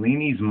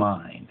Mussolini's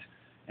mind,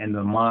 and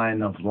the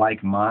mind of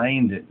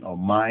like-minded or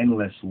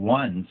mindless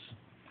ones,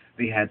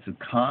 they had to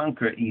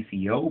conquer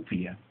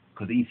Ethiopia,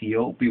 because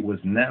Ethiopia was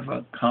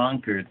never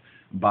conquered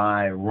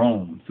by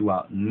Rome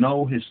throughout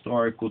no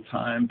historical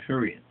time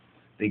period.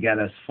 They got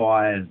as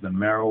far as the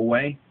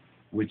Merowe,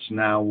 which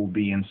now will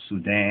be in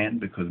Sudan,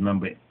 because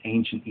remember,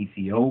 ancient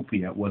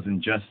Ethiopia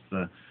wasn't just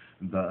the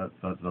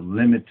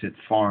limited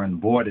foreign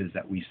borders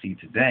that we see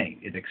today.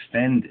 It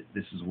extended.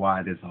 This is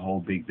why there's a whole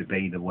big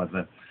debate of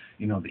whether,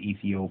 the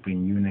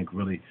Ethiopian eunuch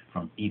really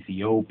from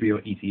Ethiopia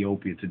or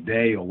Ethiopia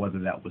today, or whether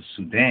that was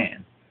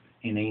Sudan.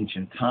 In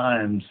ancient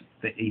times,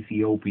 the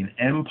Ethiopian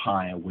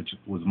Empire, which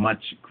was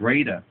much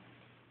greater,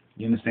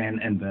 you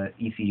understand, and the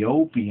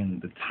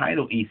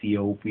title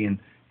Ethiopian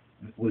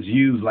was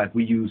used like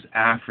we use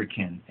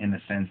African in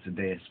a sense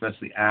today,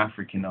 especially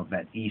African of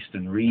that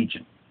eastern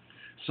region.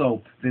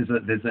 So there's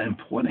an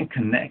important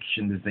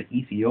connection. There's the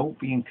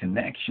Ethiopian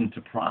connection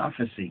to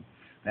prophecy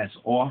that's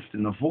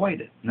often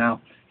avoided. Now,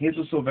 here's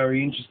what's so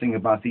very interesting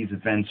about these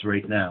events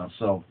right now.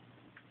 So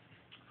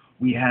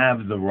we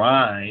have the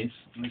rise.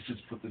 Let's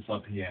just put this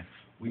up here.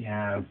 We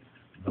have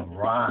the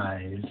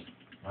rise,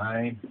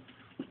 right,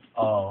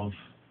 of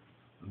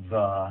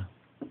the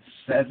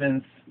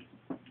seventh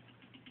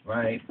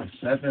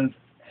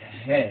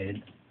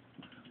head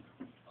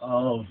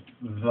of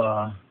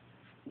the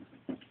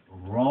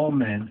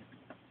Roman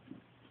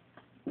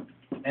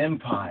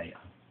Empire,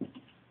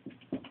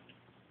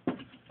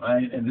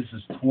 right? And this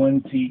is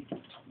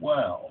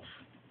 2012.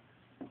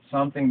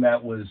 Something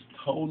that was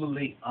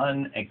totally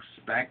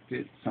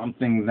unexpected,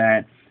 something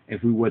that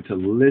if we were to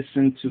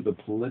listen to the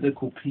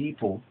political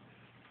people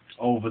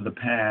over the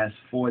past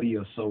 40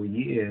 or so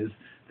years,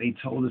 they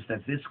told us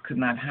that this could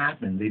not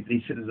happen.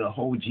 They said that the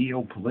whole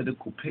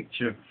geopolitical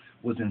picture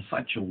was in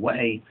such a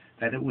way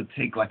that it would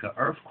take like an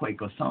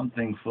earthquake or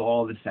something for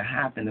all this to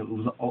happen. It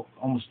was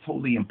almost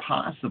totally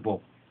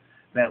impossible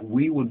that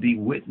we would be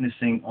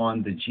witnessing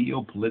on the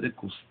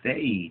geopolitical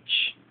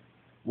stage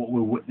what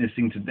we're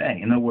witnessing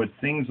today. In other words,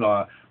 things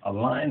are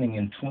aligning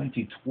in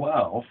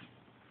 2012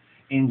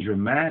 in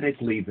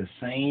dramatically the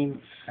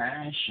same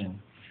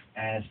fashion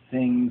as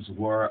things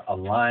were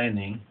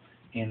aligning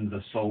in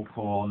the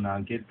so-called, now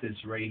get this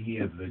right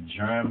here, the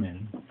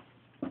German,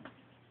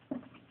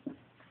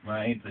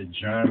 right, the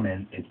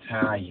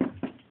German-Italian,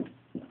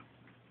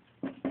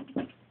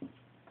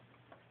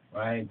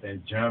 right, the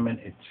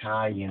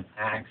German-Italian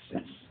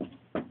axis,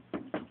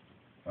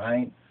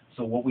 right?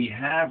 So what we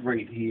have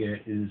right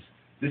here is,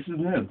 this is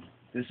new.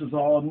 This is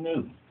all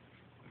new.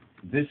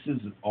 This is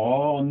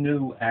all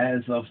new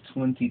as of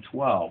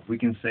 2012. We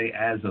can say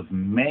as of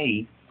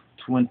May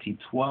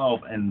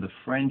 2012 and the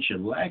French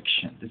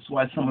election. This is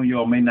why some of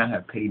y'all may not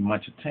have paid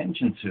much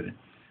attention to it,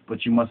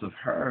 but you must have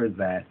heard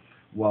that,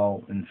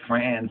 well, in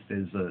France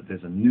there's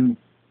a new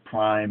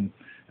prime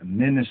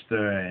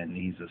minister and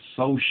he's a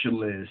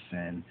socialist,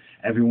 and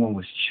everyone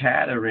was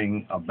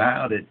chattering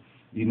about it.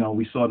 We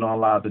saw it on a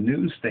lot of the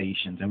news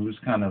stations, and it was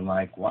kind of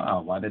like,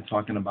 wow, why they're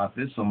talking about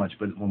this so much?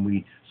 But when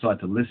we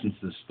started to listen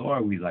to the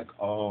story, we like,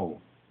 oh,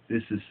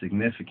 this is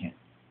significant.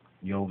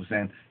 You know what I'm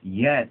saying?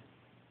 Yet,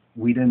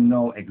 we didn't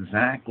know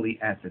exactly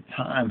at the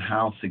time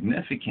how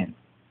significant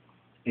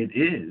it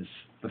is,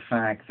 the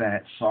fact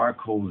that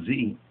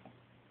Sarkozy,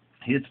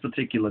 his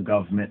particular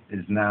government,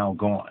 is now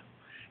gone.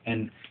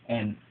 And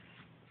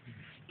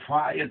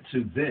prior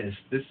to this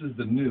is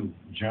the new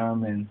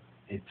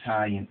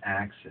German-Italian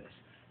axis,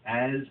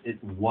 as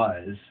it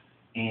was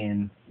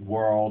in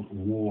World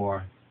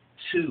War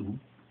II.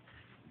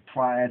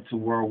 Prior to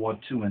World War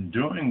II and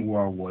during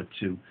World War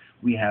II,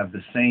 we have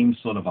the same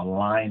sort of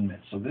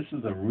alignment. So this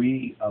is a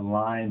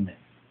realignment.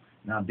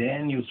 Now,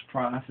 Daniel's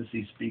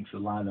prophecy speaks a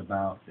lot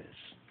about this.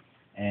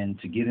 And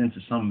to get into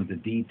some of the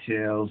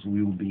details,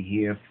 we will be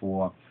here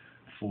for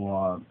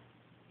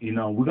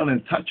we're going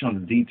to touch on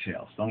the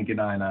details. Don't get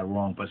I and I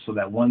wrong, but so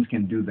that ones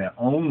can do their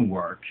own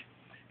work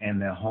and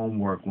their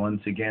homework.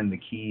 Once again, the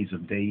Keys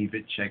of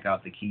David. Check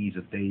out the Keys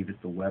of David,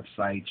 the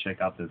website.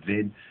 Check out the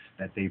vid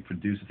that they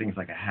produce. I think it's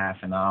like a half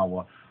an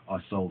hour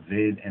or so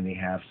vid, and they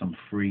have some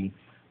free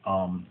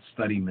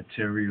study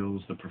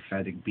materials. The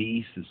Prophetic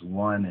Beast is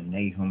one, and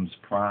Nahum's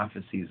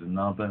Prophecy is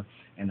another,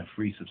 and a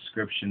free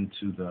subscription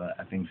to the,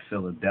 I think,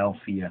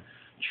 Philadelphia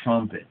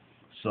Trumpet.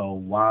 So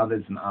while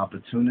there's an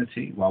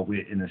opportunity, while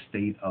we're in a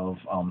state of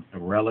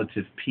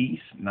relative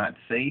peace, not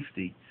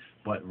safety,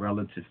 but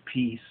relative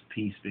peace,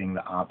 peace being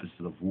the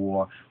opposite of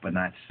war, but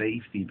not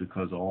safety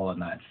because all are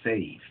not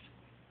saved.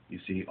 You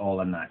see, all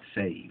are not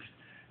saved.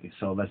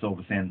 So let's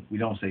overstand, we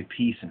don't say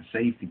peace and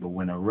safety, but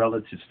we're in a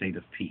relative state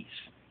of peace.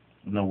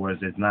 In other words,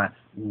 there's not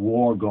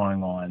war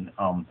going on,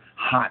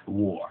 hot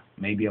war,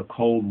 maybe a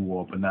cold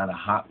war, but not a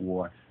hot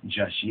war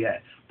just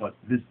yet. But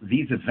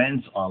these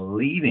events are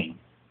leading,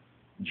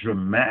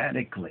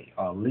 dramatically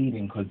are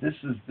leading, because this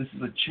is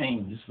a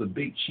change. This is a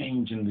big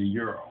change in the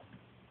euro.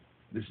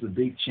 This is a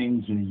big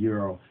change in the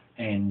euro.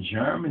 And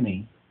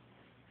Germany,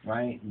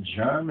 right?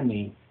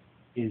 Germany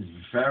is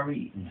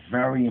very,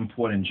 very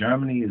important.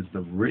 Germany is the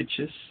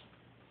richest.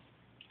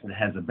 It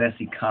has the best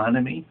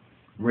economy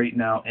right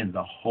now in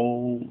the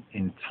whole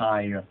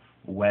entire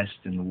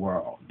Western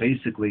world.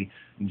 Basically,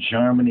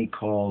 Germany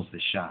calls the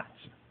shots.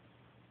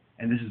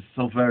 And this is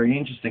so very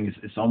interesting.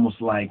 It's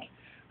almost like,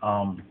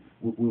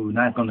 we're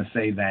not going to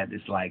say that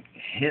it's like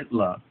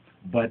Hitler,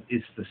 but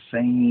it's the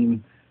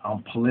same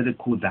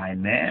political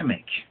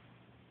dynamic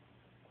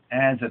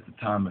as at the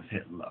time of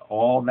Hitler.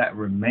 All that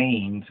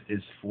remains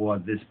is for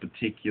this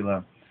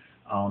particular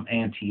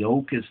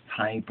Antiochus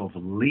type of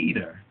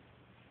leader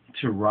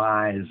to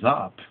rise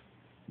up.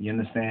 You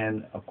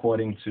understand?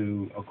 According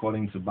to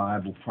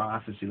Bible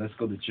prophecy. Let's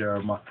go to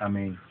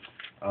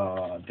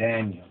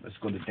Daniel. Let's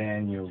go to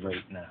Daniel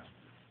right now.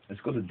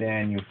 Let's go to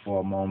Daniel for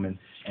a moment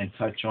and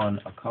touch on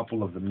a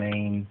couple of the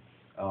main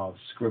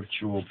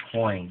scriptural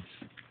points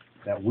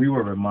that we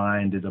were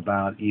reminded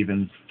about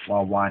even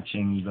while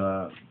watching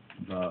the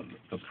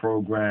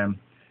program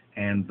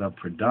and the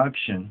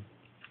production.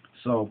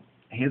 So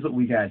here's what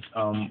we got.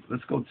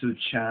 Let's go to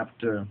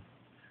chapter.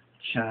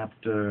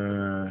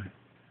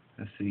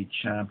 Let's see,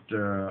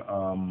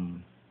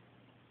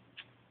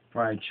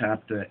 probably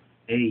chapter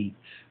 8.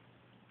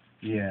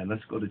 Yeah,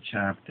 let's go to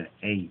chapter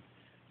 8.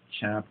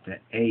 Chapter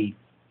 8.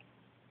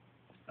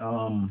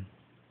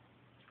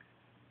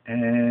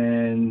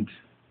 And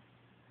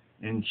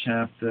in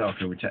chapter,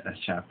 okay, that's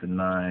chapter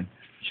 9.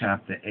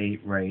 Chapter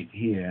 8 right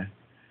here.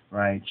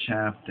 Right,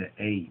 chapter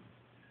 8.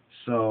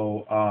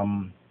 So,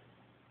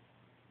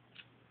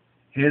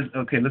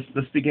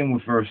 let's begin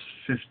with verse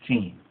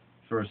 15.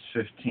 Verse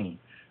 15.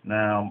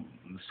 Now,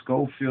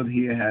 Schofield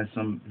here has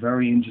some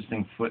very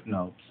interesting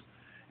footnotes,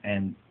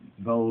 and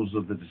those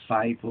of the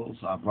disciples,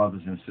 our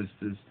brothers and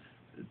sisters,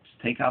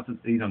 take out the,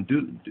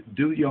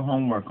 do your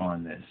homework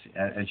on this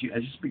as you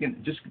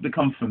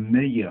become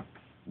familiar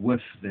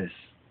with this,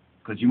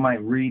 because you might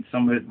read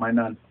some of it, might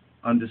not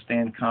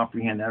understand,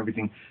 comprehend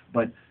everything,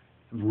 but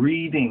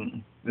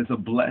reading, there's a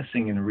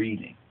blessing in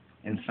reading.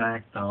 In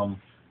fact,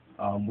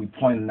 we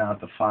pointed out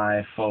the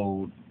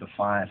fivefold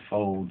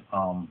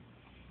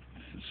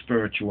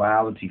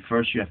spirituality.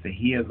 First, you have to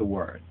hear the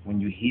word. When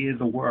you hear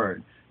the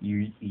word,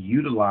 you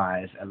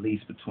utilize at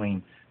least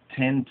between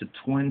 10 to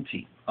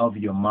 20 of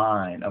your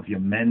mind, of your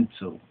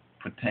mental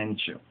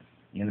potential.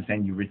 You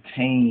understand? You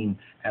retain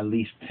at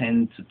least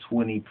 10 to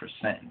 20%.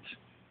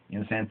 You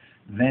understand?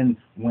 Then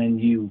when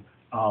you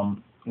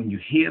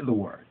hear the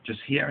word, just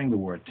hearing the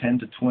word, 10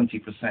 to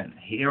 20%.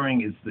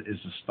 Hearing is the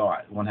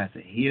start. One has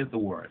to hear the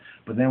word.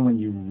 But then when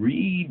you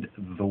read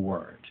the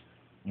word,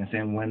 you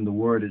understand, when the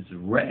word is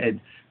read,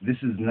 this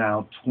is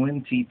now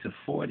 20 to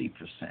 40%.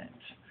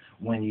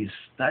 When you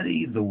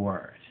study the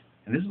word,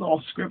 and this is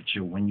all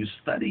scripture, when you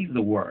study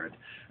the word,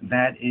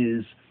 that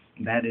is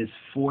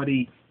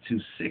 40 to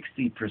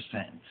 60%.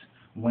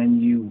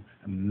 When you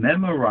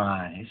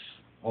memorize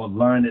or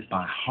learn it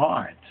by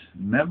heart,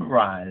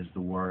 memorize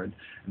the word,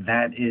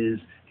 that is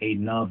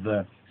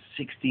another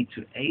 60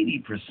 to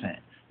 80%.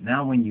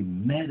 Now when you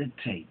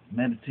meditate,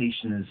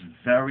 meditation is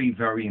very,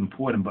 very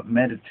important, but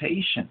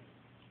meditation,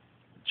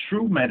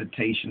 true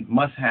meditation,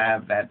 must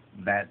have that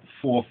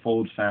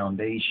fourfold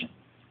foundation.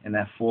 And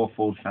that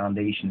fourfold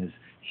foundation is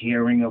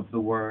hearing of the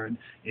word,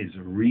 is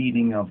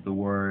reading of the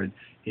word,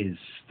 is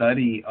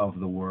study of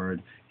the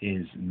word,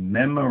 is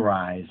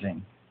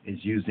memorizing, is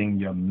using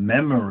your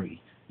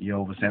memory, you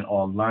understand,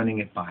 or learning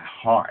it by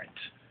heart.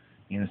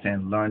 You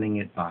understand? Learning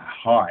it by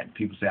heart.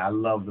 People say, I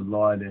love the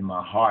Lord in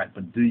my heart,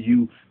 but do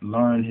you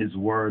learn his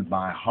word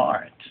by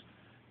heart?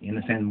 You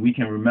understand? We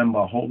can remember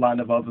a whole lot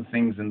of other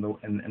things in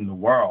the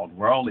world,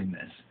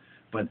 worldliness,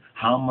 but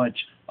how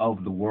much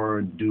of the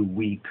word do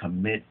we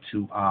commit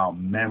to our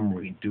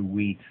memory? Do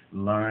we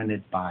learn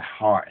it by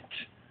heart?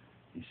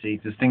 You see,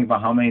 just think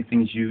about how many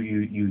things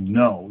you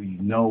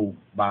know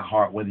by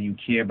heart, whether you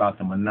care about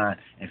them or not.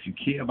 If you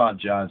care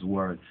about God's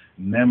word,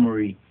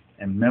 memory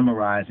and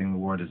memorizing the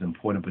word is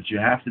important, but you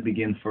have to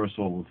begin first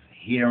of all with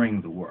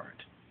hearing the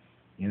word.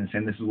 You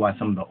understand? This is why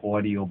some of the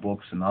audio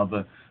books and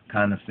other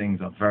kind of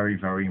things are very,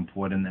 very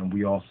important, and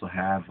we also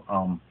have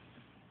some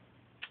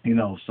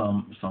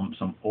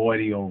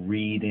audio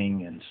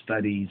reading and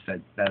studies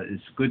that is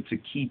good to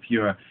keep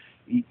your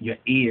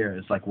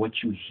ears, like what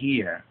you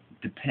hear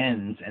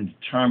depends and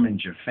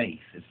determines your faith.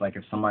 It's like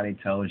if somebody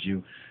tells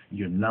you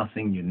you're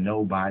nothing, you're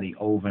nobody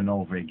over and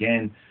over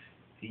again,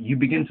 you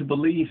begin to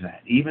believe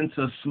that, even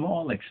to a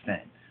small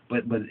extent.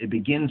 but it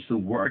begins to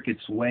work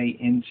its way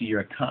into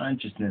your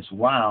consciousness,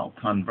 while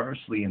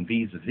conversely and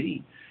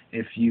vis-a-vis,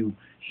 if you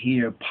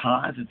hear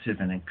positive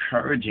and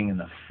encouraging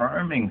and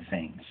affirming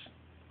things,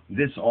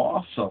 this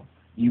also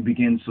you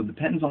begin, so it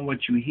depends on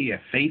what you hear.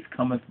 Faith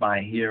cometh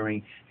by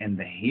hearing, and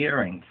the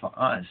hearing for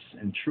us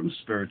in true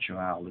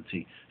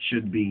spirituality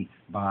should be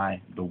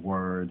by the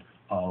word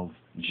of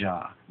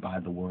Jah, by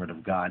the word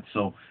of God.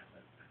 So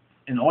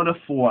in order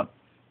for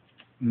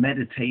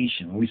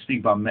meditation, when we speak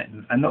about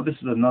I know this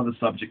is another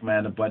subject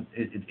matter, but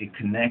it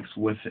connects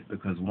with it,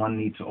 because one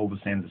needs to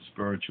understand the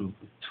spiritual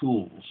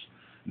tools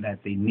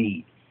that they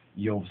need,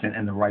 you understand,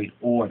 and the right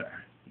order.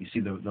 You see,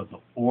 the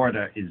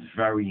order is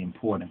very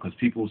important, because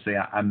people say,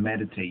 I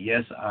meditate.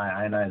 Yes,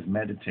 I is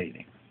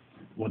meditating.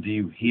 Well, do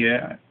you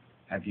hear?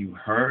 Have you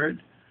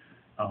heard?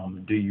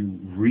 Do you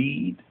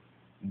read?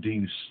 Do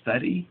you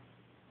study?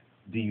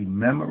 Do you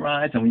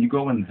memorize? And when you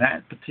go in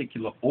that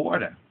particular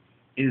order,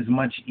 it is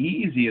much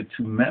easier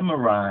to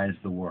memorize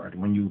the word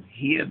when you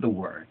hear the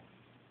word,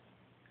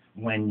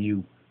 when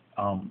you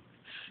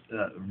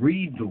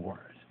read the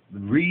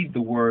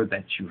word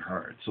that you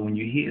heard. So when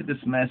you hear this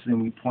message,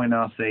 and we point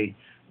out, say,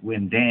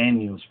 when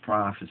Daniel's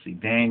prophecy,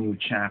 Daniel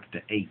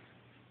chapter 8,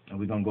 and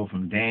we're going to go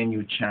from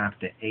Daniel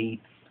chapter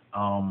 8,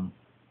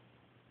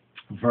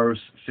 verse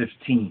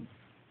 15.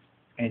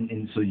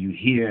 And so you're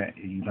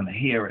going to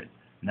hear it.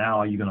 Now,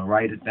 are you going to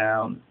write it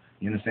down?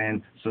 You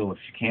understand? So if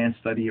you can't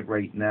study it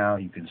right now,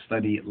 you can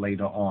study it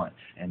later on.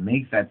 And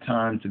make that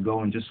time to go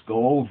and just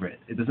go over it.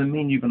 It doesn't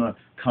mean you're going to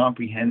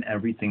comprehend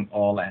everything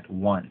all at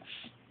once.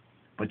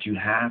 But you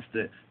have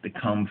to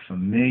become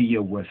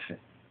familiar with it.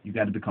 You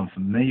got to become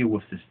familiar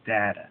with this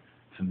data,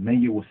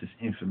 familiar with this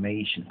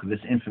information. Because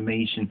this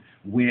information,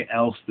 where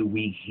else do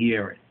we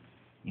hear it?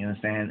 You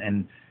understand?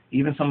 And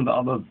even some of the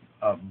other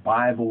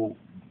Bible,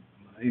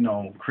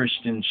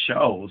 Christian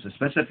shows,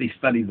 especially if they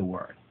study the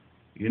word.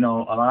 A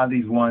lot of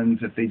these ones,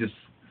 if they just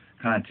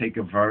kind of take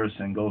a verse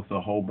and go through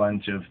a whole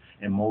bunch of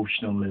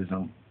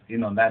emotionalism,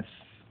 that's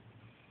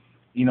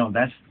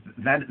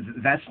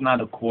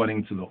not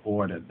according to the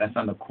order. That's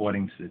not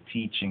according to the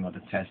teaching or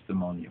the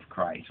testimony of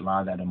Christ. A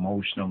lot of that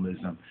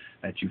emotionalism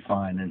that you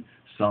find in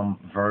some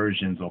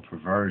versions or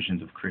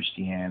perversions of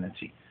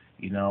Christianity,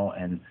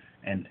 and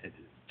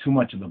too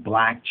much of the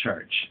black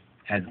church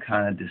has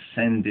kind of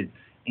descended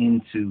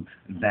into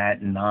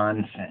that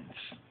nonsense.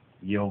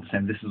 You know what I'm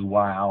saying? This is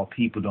why our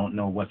people don't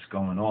know what's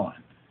going on.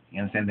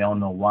 You understand? They don't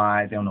know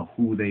why. They don't know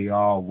who they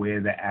are,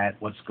 where they're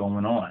at, what's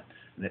going on.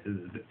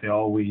 They're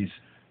always,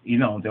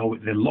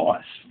 they're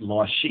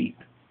lost sheep.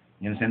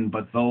 You understand?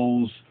 But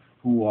those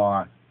who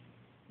are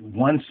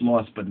once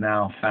lost but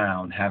now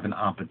found have an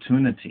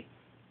opportunity,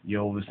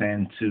 you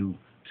understand, to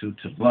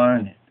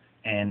learn it.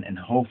 And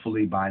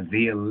hopefully by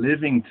their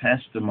living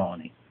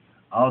testimony,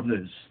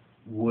 others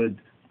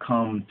would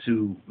come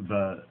to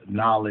the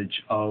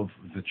knowledge of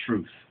the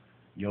truth.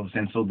 You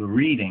understand? So the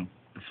reading,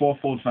 the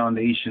fourfold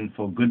foundation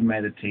for good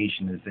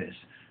meditation is this: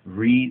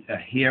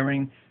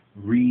 hearing,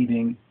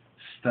 reading,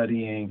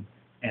 studying,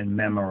 and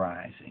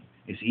memorizing.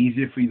 It's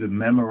easier for you to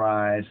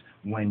memorize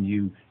when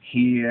you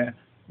hear,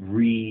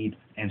 read,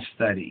 and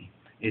study.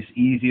 It's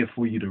easier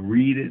for you to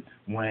read it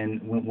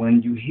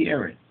when you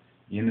hear it.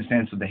 You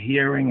understand? So the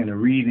hearing and the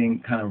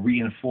reading kind of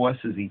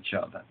reinforces each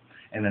other.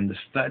 And then the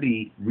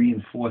study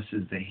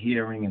reinforces the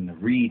hearing and the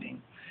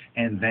reading.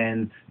 And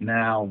then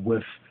now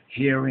with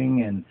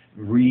hearing and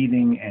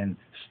reading and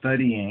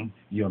studying,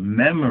 your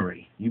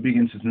memory, you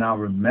begin to now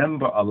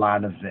remember a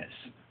lot of this.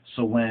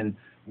 So when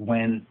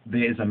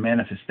there is a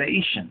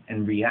manifestation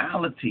in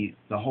reality,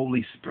 the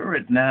Holy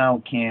Spirit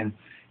now can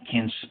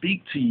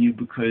speak to you,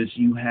 because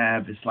you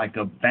have, it's like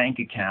a bank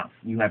account.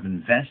 You have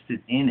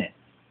invested in it.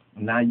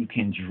 Now you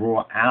can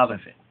draw out of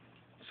it.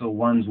 So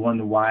ones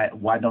wonder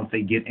why don't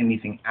they get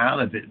anything out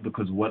of it?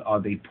 Because what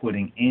are they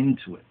putting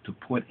into it? To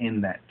put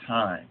in that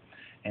time.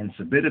 And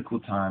sabbatical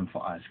time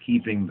for us,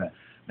 keeping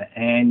the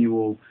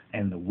annual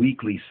and the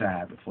weekly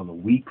Sabbath, or the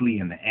weekly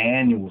and the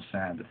annual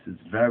Sabbath, is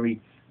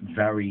very,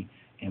 very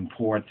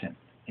important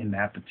in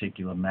that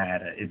particular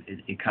matter.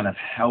 It kind of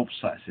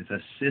helps us. It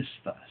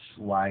assists us.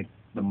 Why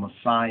the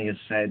Messiah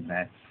said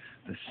that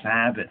the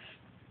Sabbath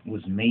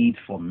was made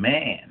for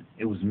man.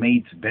 It was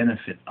made to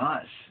benefit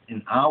us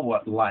in our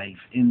life,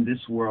 in this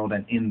world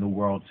and in the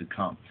world to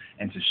come,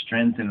 and to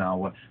strengthen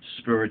our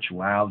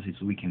spirituality,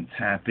 so we can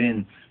tap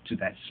in to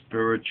that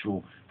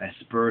spiritual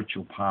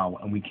power,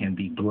 and we can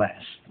be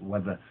blessed,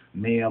 whether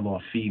male or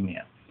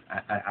female.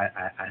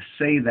 I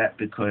say that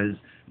because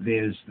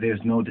there's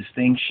no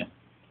distinction.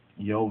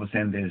 You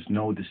understand? There's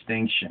no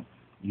distinction.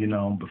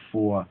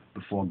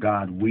 Before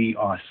God, we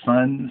are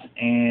sons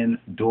and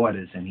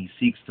daughters, and He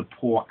seeks to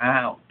pour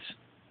out.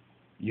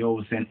 You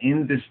understand?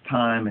 In this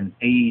time and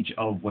age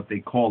of what they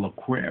call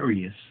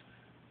Aquarius,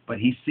 but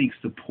He seeks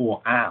to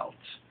pour out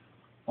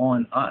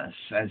on us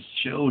as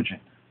children,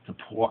 to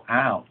pour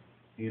out,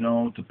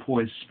 to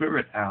pour His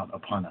Spirit out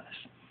upon us.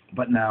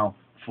 But now,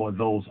 for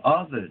those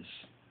others,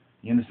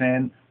 you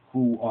understand,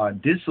 who are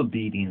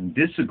disobedient and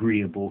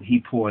disagreeable,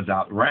 He pours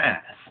out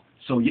wrath.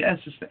 So yes,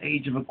 it's the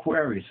age of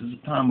Aquarius.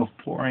 It's a time of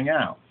pouring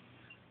out.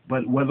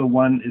 But whether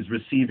one is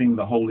receiving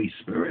the Holy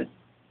Spirit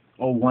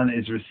or one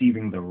is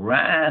receiving the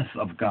wrath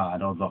of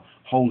God or the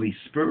Holy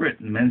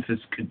Spirit, Memphis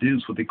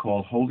Caduce, what they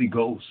call Holy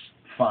Ghost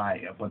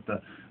fire, but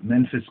the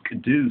Memphis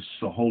Caduce,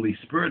 so Holy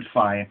Spirit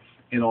fire,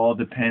 it all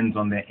depends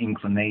on their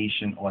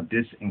inclination or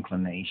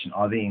disinclination.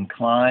 Are they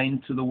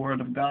inclined to the Word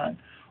of God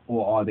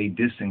or are they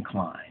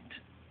disinclined?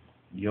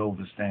 You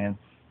understand?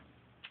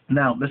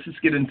 Now, let's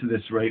just get into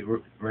this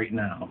right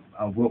now.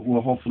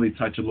 We'll hopefully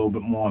touch a little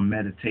bit more on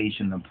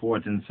meditation, the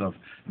importance of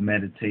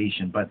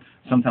meditation. But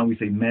sometimes we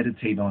say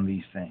meditate on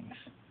these things.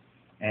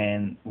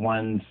 And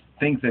one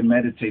thinks they're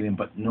meditating,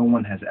 but no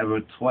one has ever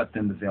taught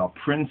them that there are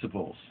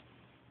principles.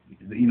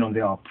 You know,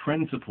 there are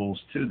principles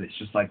to this,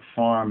 just like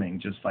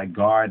farming, just like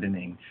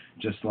gardening,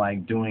 just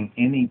like doing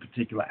any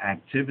particular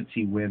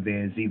activity where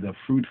there's either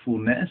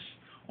fruitfulness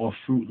or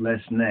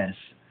fruitlessness.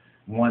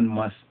 One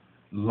must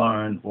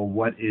learn, or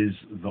what is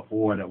the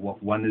order,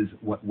 what is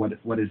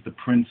the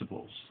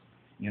principles.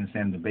 You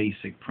understand the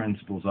basic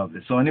principles of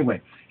this. So anyway,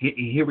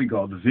 here we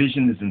go. The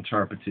vision is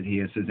interpreted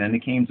here. It says, and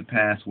it came to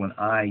pass when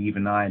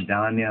even I,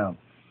 Daniel,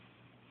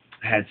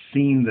 had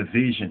seen the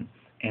vision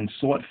and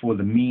sought for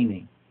the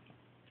meaning.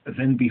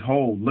 Then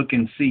behold, look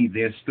and see,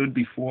 there stood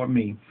before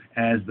me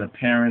as the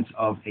parents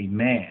of a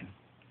man.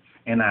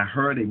 And I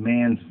heard a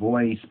man's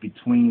voice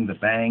between the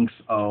banks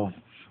of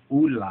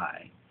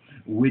Ulai,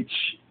 which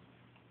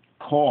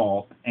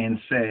called and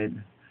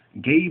said,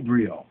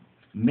 Gabriel,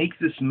 make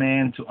this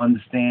man to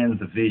understand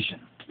the vision.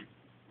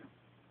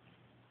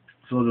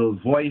 So the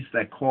voice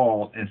that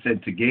called and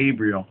said to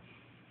Gabriel,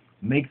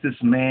 make this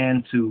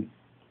man to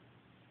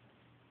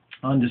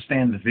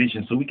understand the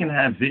vision. So we can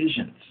have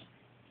visions,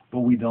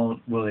 but we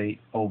don't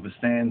really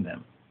understand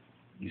them.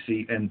 You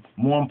see, and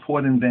more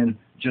important than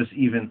just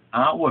even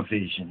our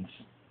visions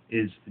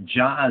is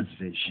Jah's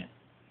vision.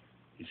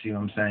 You see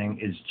what I'm saying?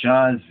 Is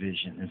Jah's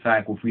vision. In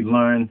fact, if we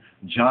learn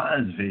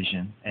Jah's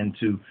vision and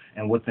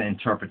what the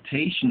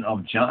interpretation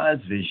of Jah's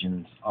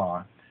visions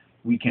are,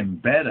 we can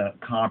better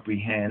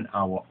comprehend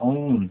our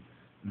own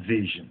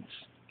visions.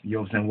 You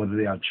know what I'm saying? Whether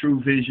they are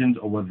true visions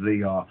or whether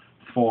they are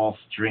false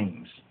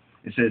dreams.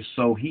 It says,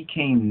 so he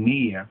came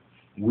near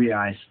where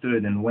I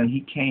stood, and when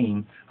he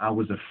came, I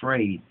was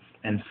afraid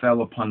and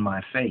fell upon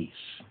my face.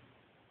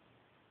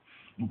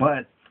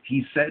 But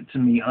he said to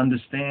me,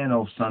 understand,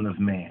 O Son of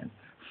Man,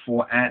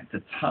 for at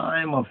the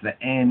time of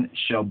the end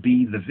shall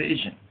be the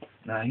vision.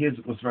 Now here's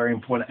what's very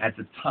important. At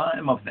the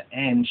time of the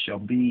end shall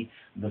be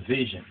the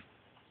vision.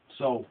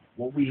 So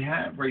what we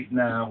have right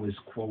now is,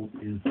 quote,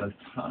 is the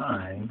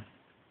time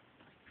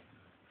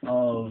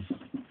of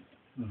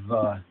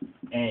the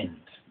end.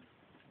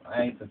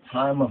 Right? The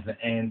time of the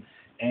end,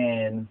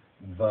 and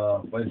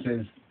what it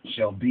says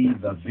shall be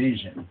the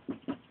vision.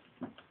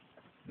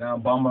 Now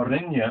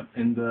Bamarinya,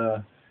 in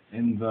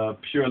the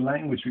pure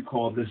language, we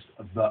call this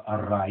the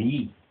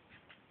Arai.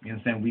 You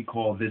understand? We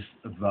call this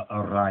the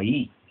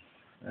Arai.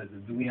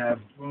 Do we have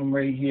room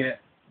right here?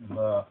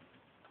 The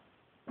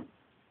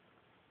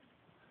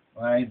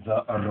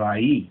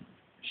Arai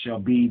shall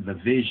be the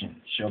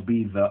vision, shall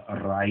be the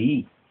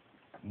Arai.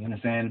 You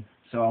understand?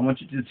 So I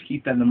want you to just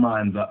keep that in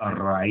mind, the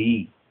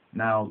Arai.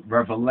 Now,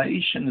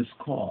 Revelation is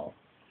called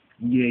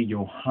Ye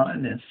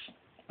Johannes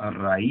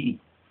Arai,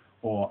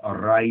 or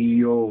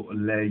Arayo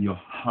le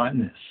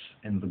Johannes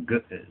in the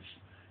Goodness.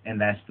 And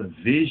that's the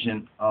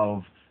vision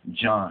of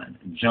John.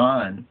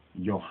 John,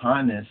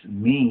 Johannes,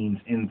 means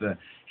in the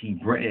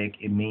Hebraic,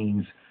 it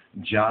means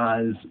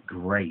Jah's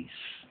grace,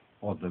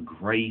 or the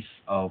grace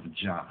of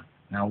Jah.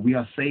 Now, we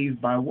are saved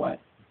by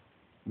what?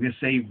 We are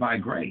saved by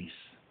grace.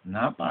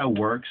 Not by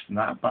works,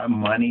 not by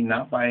money,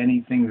 not by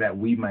anything that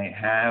we might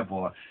have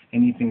or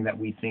anything that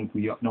we think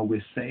we ought. No,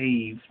 we're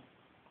saved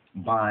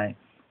by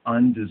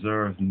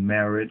undeserved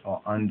merit or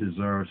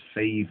undeserved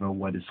favor,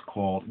 what is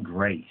called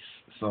grace.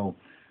 So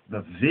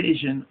the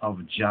vision of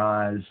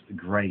Jah's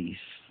grace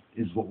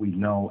is what we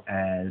know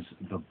as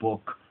the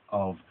book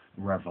of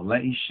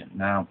Revelation.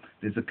 Now,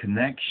 there's a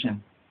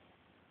connection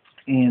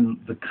in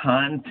the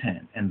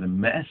content and the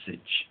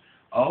message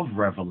of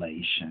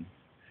Revelation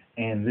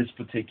and this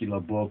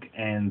particular book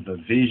and the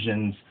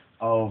visions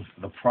of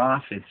the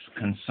prophets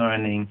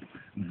concerning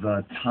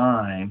the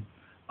time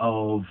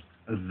of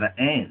the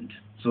end.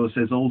 So it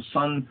says, O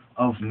Son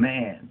of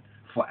Man,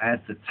 for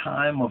at the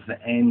time of the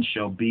end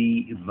shall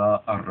be the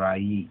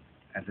Arai.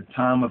 At the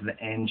time of the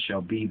end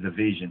shall be the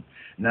vision.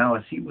 Now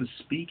as he was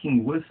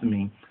speaking with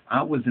me,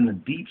 I was in a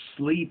deep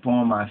sleep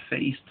on my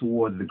face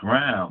toward the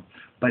ground,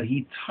 but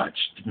he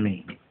touched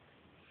me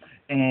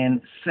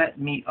and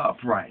set me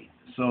upright.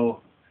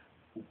 So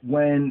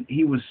when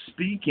he was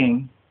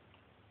speaking,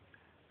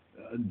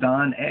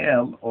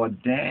 Daniel or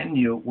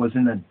Daniel was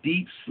in a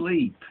deep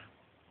sleep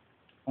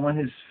on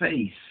his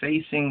face,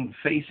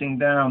 facing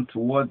down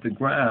toward the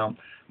ground.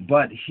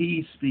 But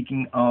he,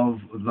 speaking of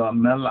the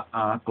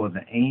Melech or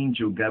the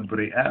angel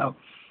Gabriel,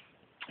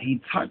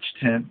 he touched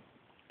him,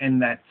 and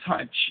that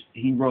touch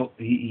he was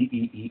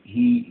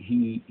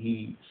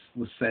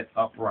set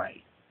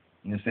upright.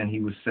 You understand? He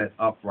was set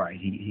upright.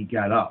 He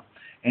got up.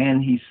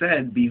 And he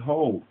said,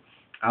 behold,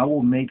 I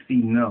will make thee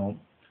know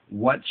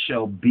what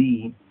shall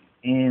be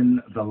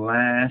in the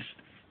last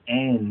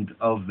end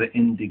of the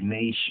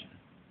indignation.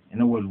 In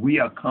other words, we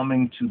are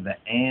coming to the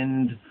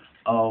end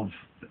of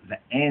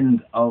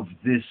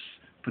this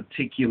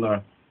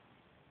particular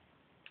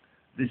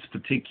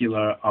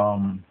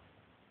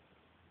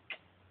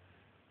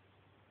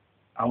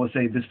I would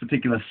say this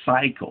particular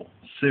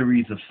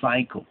series of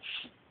cycles.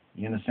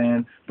 You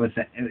understand? But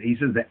he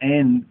says the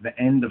end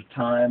of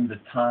time, the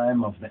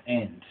time of the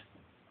end.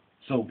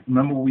 So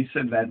remember we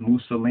said that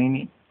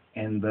Mussolini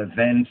and the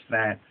events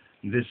that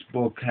this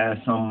book has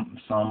some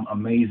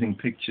amazing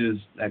pictures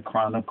that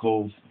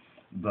chronicles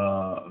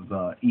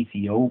the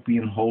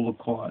Ethiopian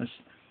Holocaust,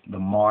 the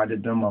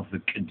martyrdom of the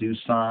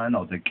Kedusan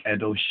or the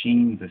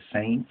Kedoshim, the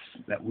saints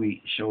that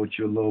we showed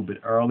you a little bit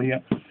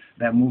earlier.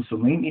 That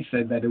Mussolini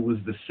said that it was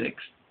the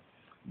sixth,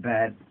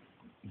 that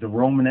the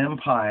Roman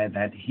Empire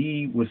that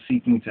he was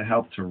seeking to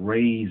help to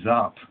raise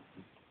up,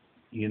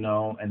 you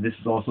know, and this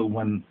is also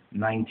when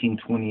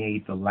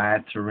 1928, the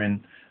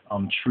Lateran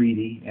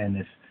Treaty, and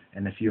if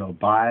you're a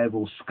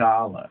Bible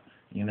scholar,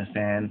 you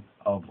understand,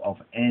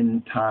 of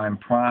end time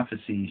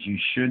prophecies, you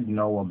should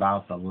know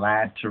about the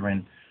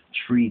Lateran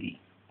Treaty.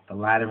 The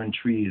Lateran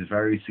Treaty is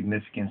very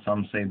significant.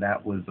 Some say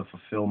that was the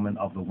fulfillment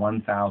of the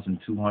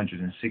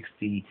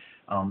 1,260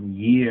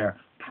 year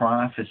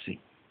prophecy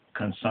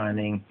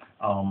concerning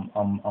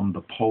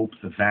the Pope,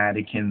 the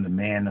Vatican, the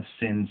man of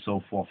sin,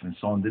 so forth and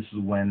so on. This is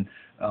when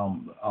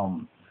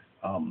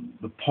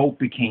the Pope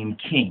became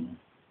king.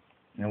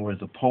 In other words,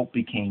 the Pope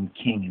became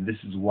king, and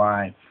this is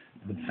why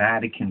the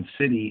Vatican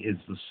City is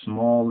the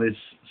smallest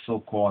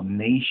so-called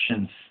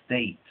nation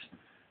state.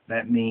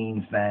 That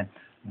means that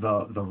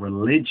the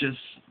religious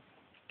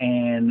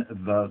and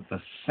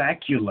the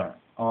secular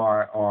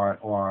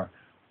are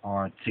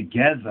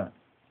together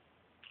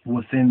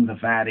within the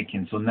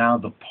Vatican. So now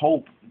the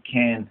Pope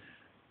can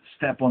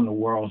step on the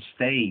world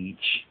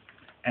stage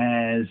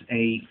as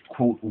a,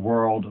 quote,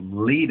 world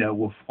leader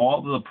with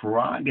all the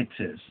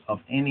prerogatives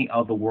of any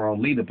other world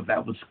leader, but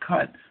that was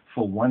cut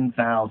for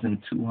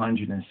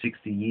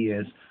 1,260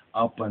 years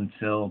up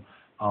until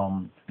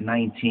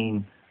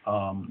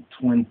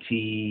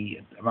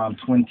 1920, around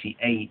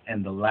 28,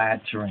 and the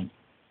Lateran,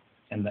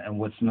 and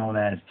what's known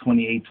as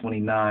 28,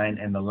 29,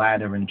 and the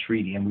Lateran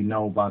Treaty. And we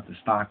know about the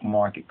stock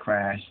market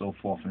crash, so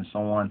forth and so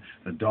on,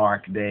 the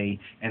dark day,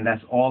 and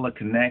that's all a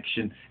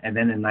connection. And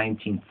then in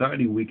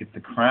 1930, we get the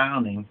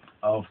crowning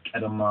of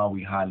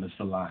Kedemawi Haile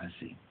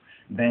Selassie.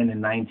 Then in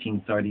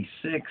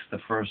 1936, the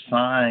first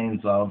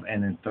signs of,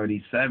 and in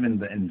 37,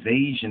 the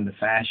invasion, the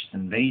fascist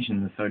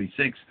invasion in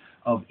 36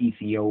 of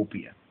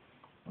Ethiopia,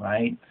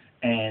 right?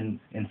 And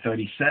in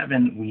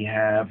 37, we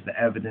have the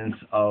evidence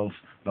of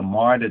the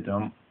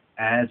martyrdom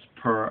as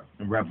per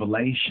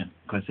Revelation,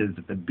 because it says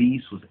that the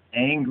beast was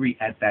angry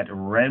at that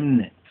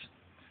remnant.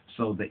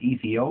 So the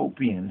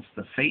Ethiopians,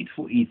 the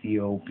faithful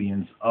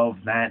Ethiopians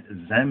of that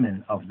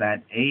Zeman, of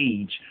that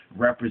age,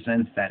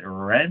 represents that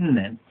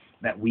remnant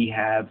that we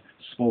have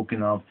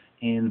spoken of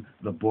in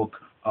the book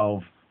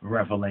of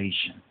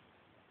Revelation.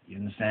 You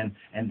understand?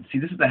 And see,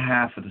 this is the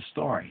half of the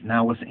story.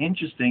 Now, what's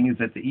interesting is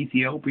that the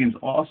Ethiopians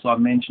also are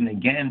mentioned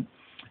again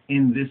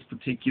in this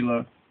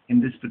particular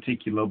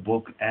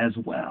book as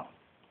well.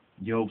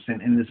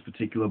 In this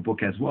particular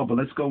book as well. But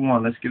let's go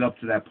on. Let's get up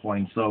to that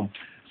point. So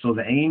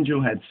the angel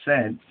had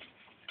said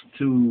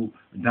to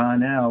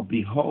Daniel,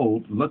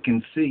 behold, look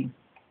and see,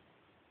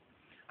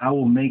 I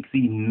will make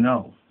thee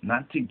know,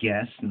 not to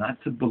guess, not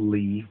to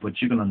believe,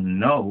 but you're going to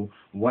know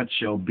what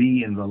shall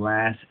be in the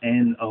last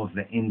end of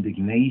the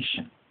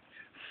indignation.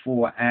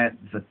 For at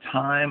the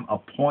time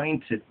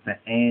appointed, the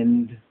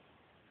end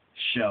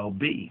shall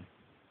be.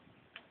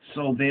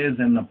 So there's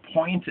an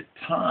appointed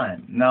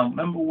time. Now,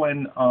 remember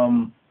when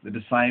the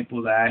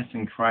disciples asked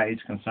in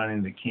Christ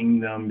concerning the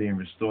kingdom being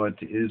restored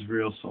to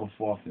Israel, so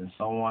forth and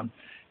so on.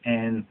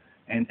 And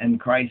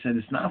Christ said,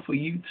 it's not for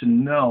you to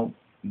know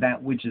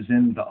that which is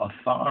in the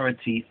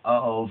authority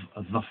of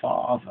the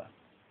Father.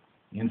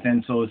 You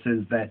understand? So it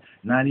says that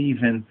not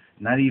even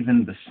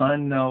the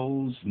Son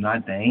knows,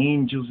 not the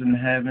angels in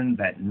heaven,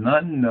 that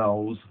none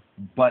knows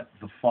but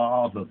the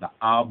Father, the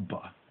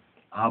Abba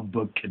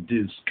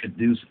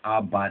Kedus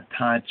Abba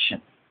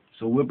Tachin.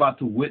 So we're about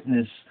to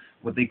witness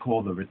what they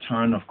call the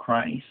return of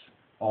Christ,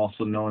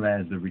 also known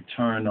as the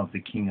return of the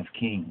King of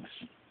Kings.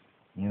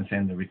 You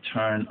understand? The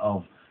return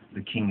of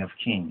the King of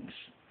Kings.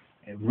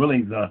 And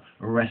really the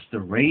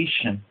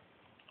restoration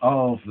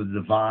of the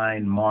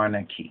divine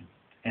monarchy.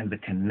 And the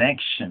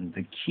connection,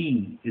 the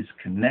key is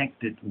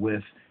connected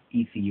with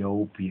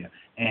Ethiopia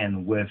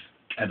and with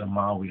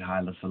Kedemawi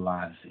Haile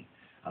Selassie.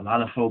 A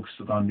lot of folks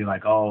are going to be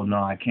like, oh,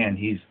 no, I can't.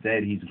 He's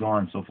dead. He's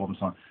gone, so forth and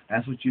so on.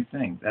 That's what you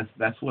think.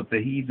 That's what the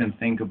heathen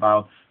think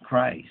about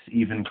Christ,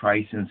 even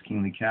Christ in his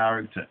kingly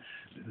character.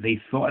 They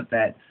thought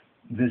that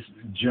this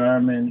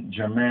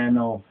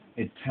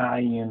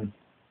Germano-Italian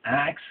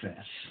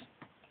access,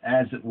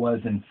 as it was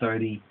in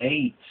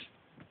 38,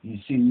 you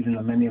see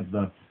even many of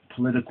the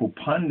political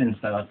pundits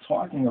that are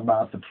talking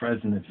about the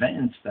present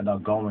events that are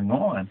going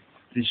on,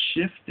 the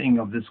shifting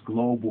of this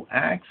global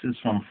axis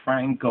from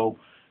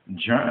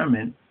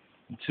Franco-German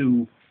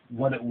to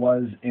what it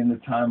was in the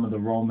time of the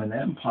Roman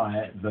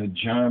Empire, the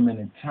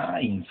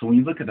German-Italian. So when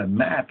you look at the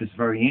map, it's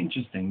very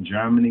interesting.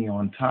 Germany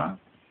on top,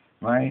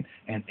 right?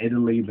 And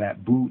Italy,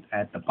 that boot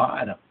at the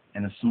bottom,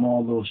 and a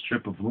small little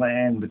strip of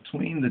land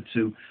between the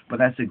two. But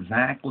that's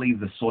exactly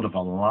the sort of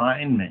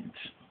alignment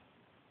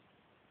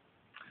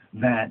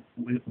that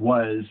it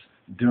was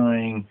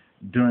during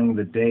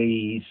the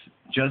days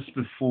just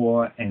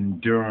before and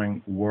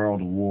during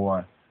World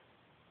War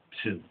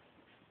II.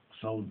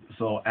 So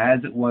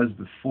as it was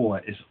before,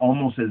 it's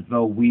almost as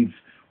though we've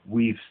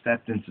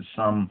stepped into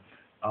some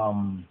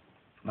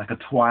like a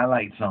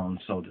twilight zone,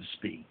 so to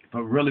speak.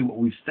 But really what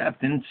we've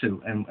stepped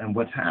into and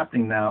what's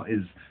happening now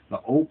is the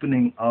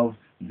opening of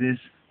this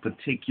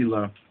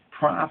particular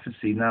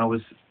prophecy. Now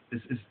it's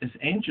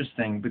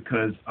interesting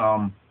because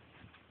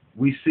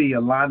we see a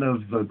lot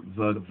of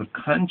the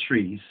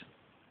countries,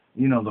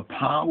 you know, the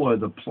power,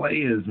 the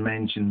players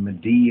mentioned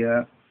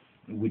Medea,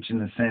 which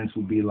in a sense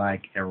would be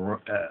like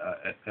Iraq,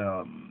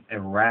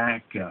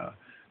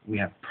 we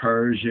have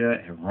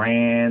Persia,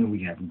 Iran,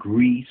 we have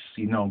Greece.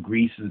 You know,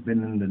 Greece has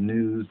been in the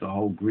news, the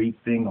whole Greek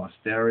thing,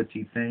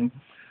 austerity thing.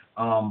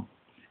 And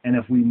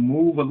if we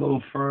move a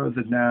little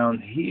further down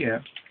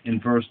here, in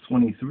verse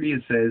 23,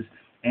 it says,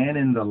 and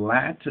in the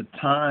latter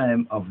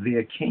time of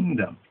their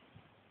kingdom,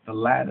 the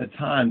latter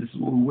time, this is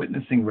what we're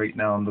witnessing right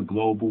now on the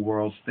global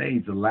world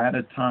stage, the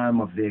latter time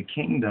of their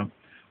kingdom,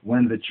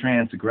 when the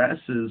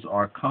transgressors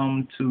are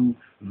come to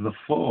the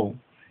full,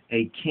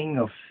 a king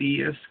of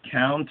fierce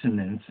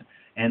countenance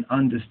and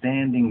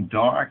understanding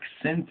dark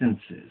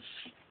sentences.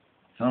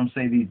 Some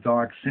say these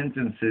dark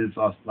sentences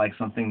are like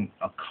something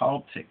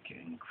occultic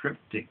and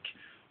cryptic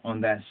on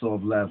that sort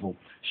of level,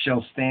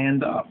 shall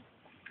stand up,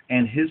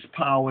 and his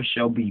power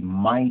shall be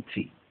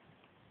mighty,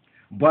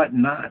 but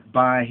not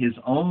by his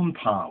own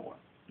power.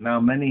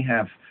 Now many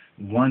have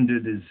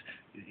wondered,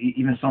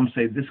 even some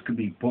say this could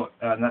be,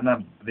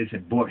 they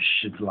said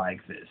Bush is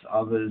like this.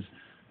 Others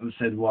have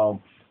said,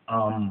 well,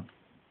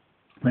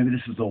 maybe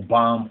this is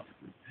Obama.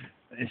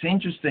 It's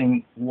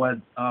interesting what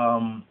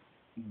the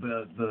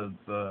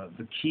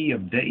Key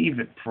of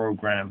David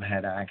program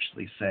had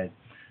actually said.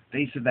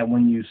 They said that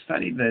when you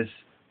study this,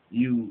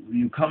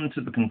 you come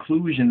to the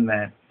conclusion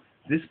that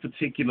this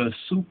particular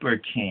super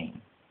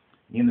king,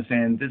 you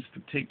understand, this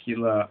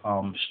particular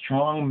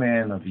strong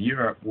man of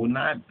Europe will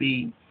not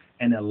be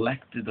an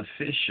elected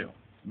official,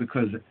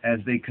 because as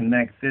they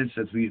connect this,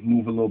 as we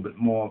move a little bit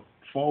more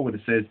forward,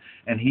 it says,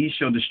 and he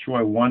shall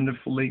destroy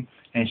wonderfully,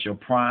 and shall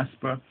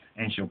prosper,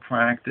 and shall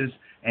practice,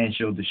 and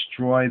shall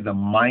destroy the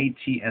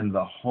mighty and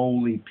the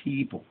holy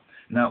people.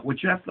 Now,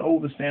 what you have to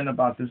understand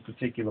about this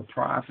particular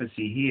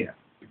prophecy here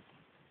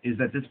is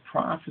that this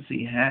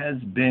prophecy has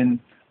been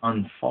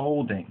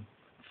unfolding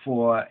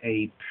for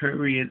a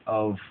period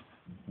of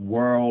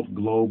world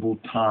global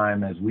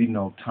time, as we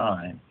know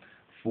time,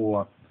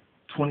 for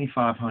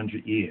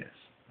 2,500 years,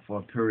 for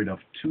a period of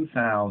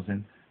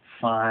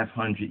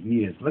 2,500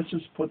 years. Let's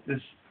just put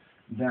this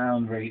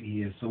down right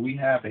here. So we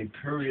have a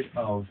period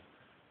of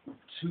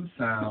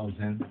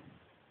 2,000,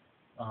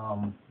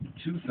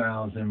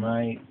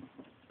 right,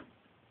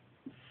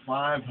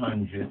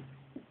 500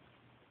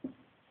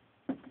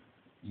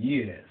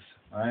 years,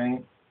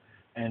 right?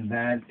 And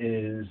that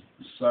is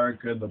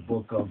circa the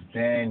book of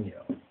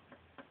Daniel,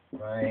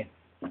 right?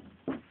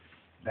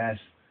 That's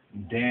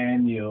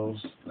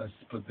Daniel's, let's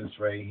put this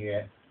right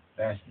here,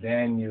 that's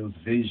Daniel's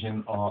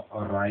vision, or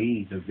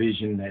Rai, the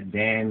vision that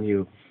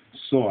Daniel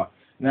saw.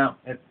 Now,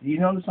 you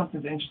notice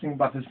something interesting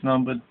about this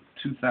number,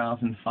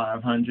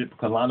 2,500?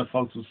 Because a lot of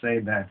folks will say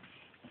that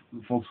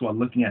folks who are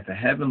looking at the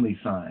heavenly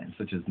signs,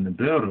 such as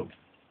Nibiru,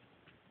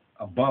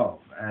 above,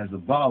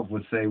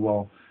 would say,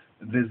 well,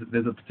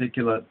 there's a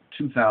particular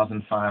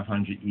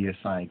 2,500 year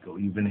cycle.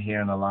 You've been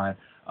hearing a lot.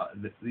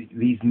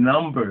 These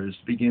numbers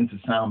begin to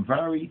sound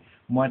very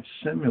much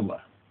similar.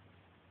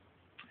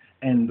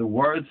 And the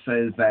word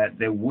says that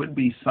there would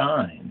be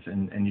signs,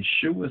 and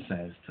Yeshua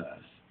says to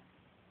us,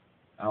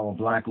 our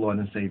black Lord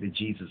and Savior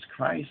Jesus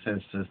Christ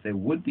says to us, there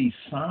would be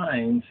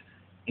signs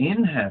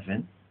in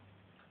heaven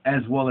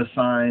as well as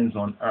signs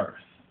on earth.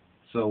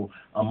 So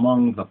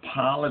among the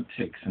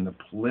politics and the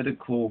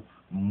political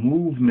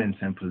movements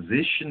and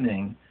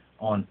positioning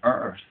on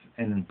earth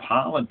and in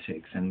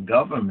politics and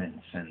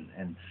governments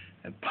and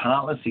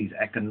policies,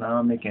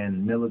 economic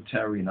and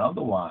military and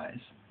otherwise,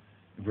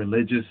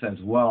 religious as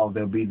well,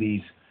 there'll be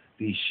these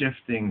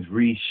shiftings,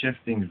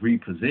 reshiftings,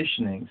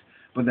 repositionings,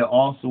 but there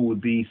also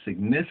would be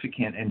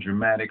significant and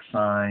dramatic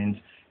signs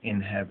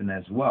in heaven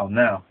as well.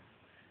 Now,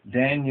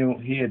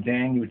 Daniel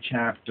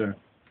chapter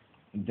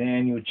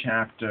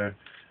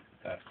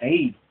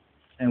 8,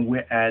 and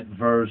we're at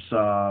verse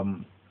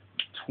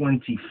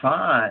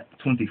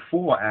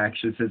 24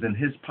 actually. It says, and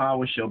his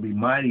power shall be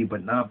mighty,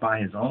 but not by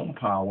his own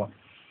power,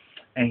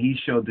 and he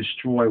shall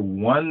destroy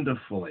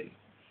wonderfully,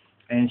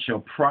 and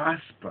shall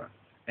prosper,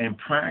 and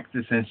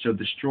practice, and shall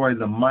destroy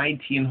the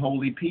mighty and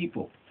holy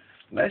people.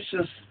 Let's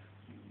just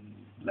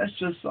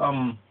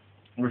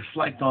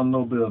reflect on a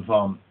little bit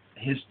of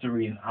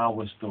history in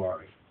our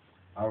story.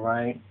 All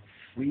right,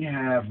 we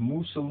have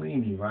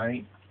Mussolini,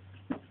 right?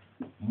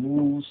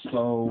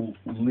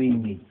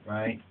 Mussolini,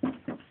 right?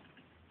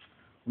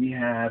 We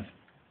have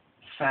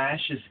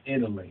fascist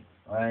Italy,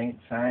 right?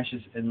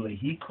 Fascist Italy.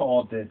 He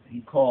called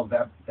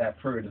that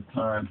period of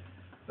time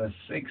the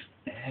sixth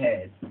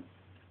head,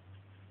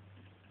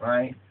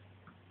 right?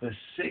 The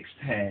sixth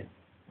head,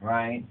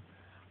 right,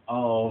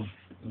 of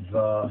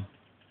the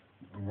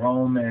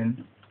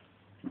Roman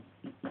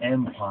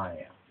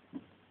Empire.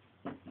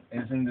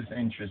 Isn't this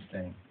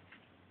interesting?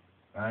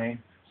 Right?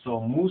 So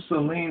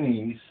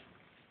Mussolini's,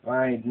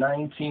 right,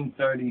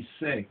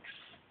 1936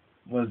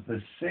 was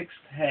the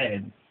sixth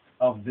head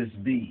of this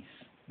beast.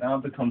 Now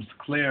it becomes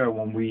clear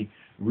when we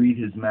read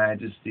His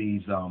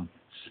Majesty's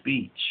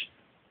speech.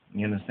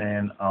 You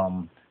understand?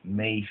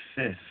 May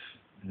 5th,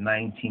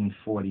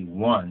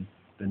 1941,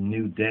 the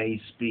New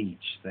Day speech,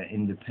 the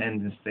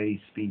Independence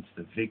Day speech,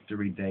 the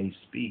Victory Day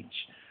speech,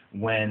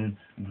 when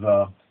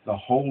the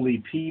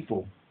holy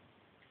people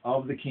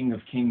of the King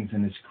of Kings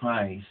and His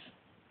Christ,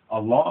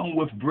 along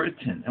with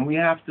Britain, and we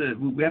have to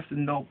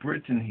note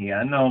Britain here.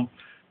 I know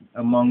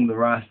among the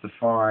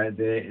Rastafari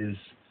there is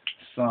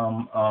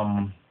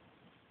some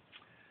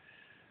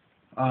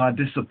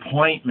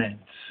disappointment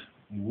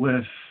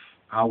with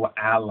our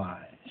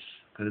allies,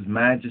 because His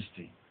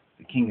Majesty,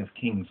 the King of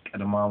Kings,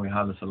 Kadamawi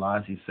Haile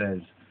Selassie,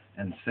 said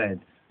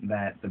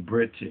that the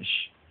British,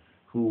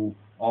 who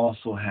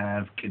also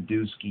have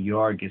Caduceus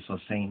Georgis or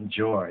Saint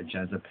George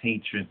as a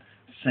patron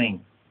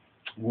saint,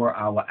 were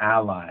our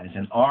allies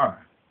and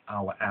are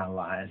our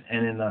allies.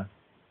 And in a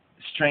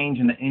strange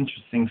and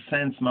interesting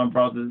sense, my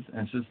brothers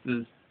and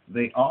sisters,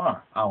 they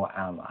are our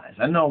allies.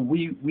 I know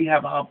we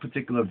have our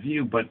particular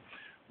view, but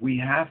we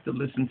have to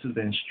listen to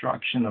the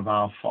instruction of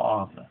our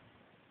Father.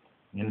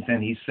 You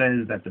understand? He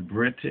says that the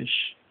British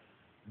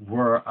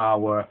were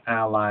our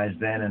allies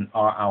then and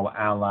are our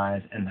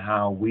allies, and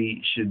how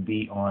we should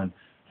be on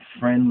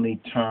friendly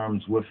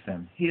terms with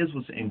them. Here's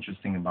what's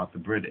interesting about the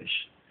British.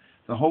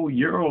 The whole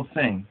Euro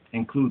thing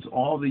includes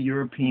all the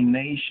European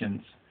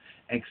nations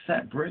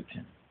except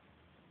Britain.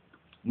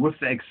 With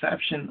the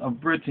exception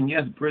of Britain,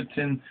 yes,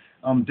 Britain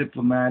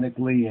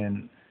diplomatically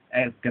and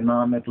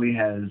economically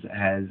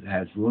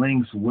has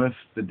links with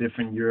the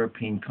different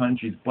European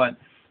countries, but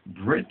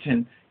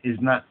Britain is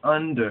not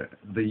under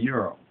the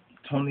Euro.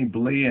 Tony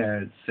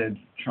Blair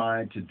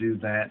tried to do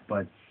that,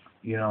 but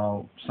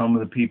some of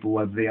the people,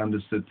 whether they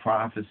understood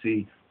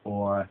prophecy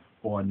or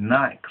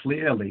not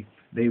clearly,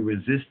 they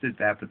resisted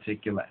that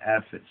particular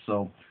effort.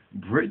 So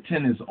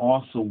Britain is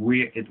also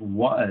where it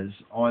was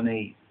on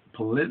a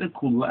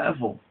political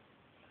level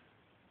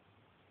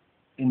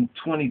in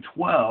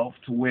 2012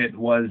 to where it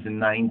was in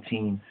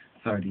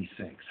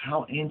 1936.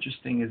 How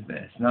interesting is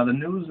this? Now the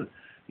news,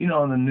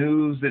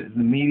 the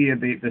media,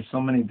 there's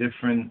so many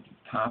different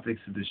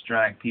topics to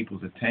distract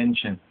people's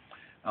attention.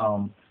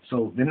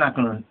 So they're not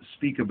going to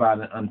speak about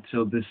it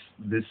until this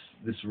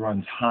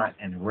runs hot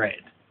and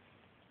red.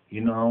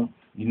 You're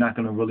not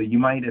going to really. You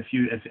might, if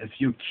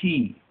you're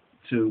key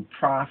to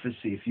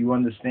prophecy, if you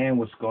understand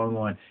what's going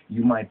on,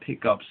 you might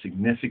pick up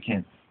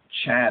significant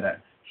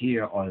chatter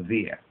here or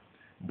there.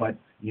 But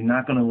you're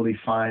not going to really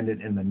find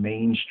it in the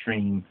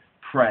mainstream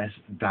press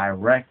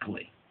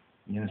directly.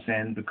 You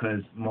understand?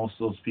 Because most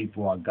of those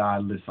people are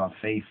godless, are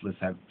faithless,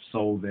 have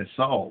sold their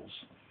souls.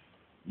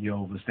 You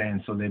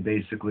understand? So they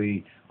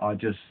basically are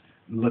just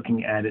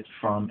looking at it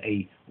from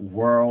a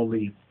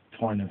worldly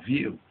point of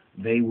view.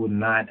 They will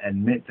not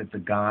admit that the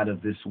God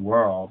of this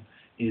world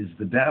is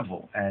the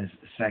devil, as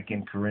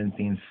 2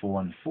 Corinthians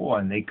 4:4.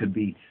 And they could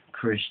be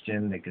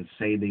Christian, they could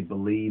say they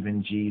believe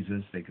in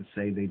Jesus, they could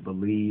say they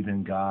believe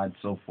in God,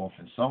 so forth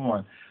and so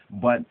on.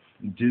 But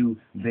do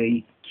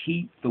they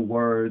keep the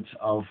words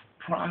of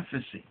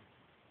prophecy?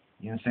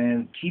 You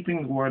understand?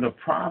 Keeping the word of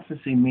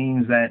prophecy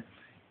means that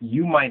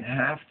you might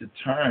have to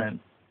turn,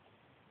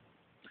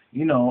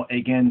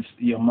 against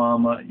your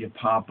mama, your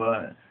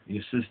papa,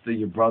 your sister,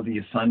 your brother,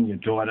 your son, your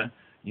daughter.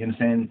 You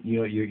understand?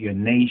 Your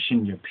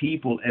nation, your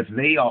people, if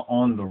they are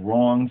on the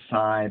wrong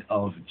side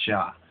of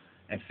Jah,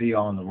 if they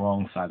are on the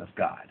wrong side of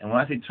God. And when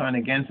I say turn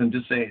against them,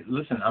 just say,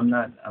 listen,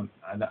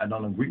 I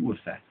don't agree with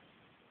that.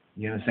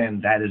 You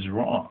understand? That is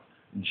wrong.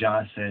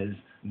 Jah says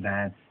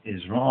that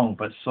is wrong.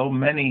 But so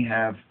many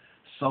have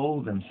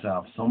sold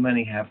themselves, so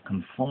many have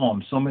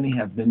conformed, so many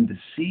have been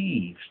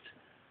deceived.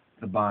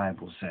 The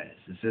Bible says.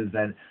 It says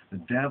that the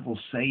devil,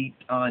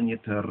 Satan,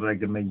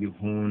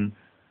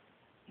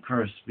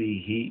 cursed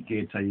be he,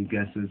 Geta, you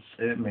guess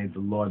it, may the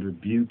Lord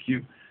rebuke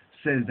you,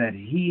 says that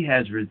he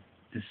has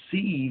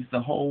deceived the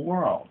whole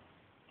world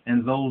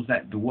and those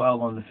that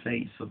dwell on the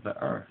face of the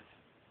earth.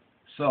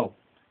 So,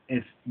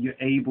 if you're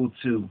able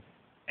to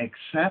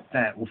accept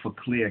that with a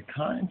clear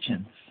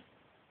conscience,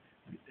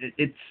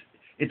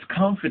 it's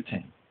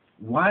comforting.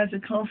 Why is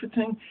it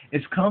comforting?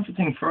 It's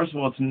comforting, first of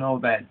all, to know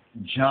that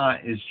Jah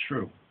is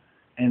true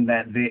and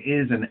that there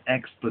is an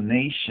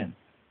explanation,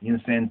 you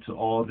understand, to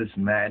all this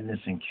madness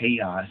and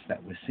chaos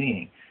that we're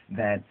seeing,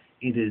 that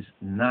it is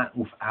not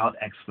without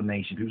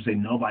explanation. People say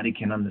nobody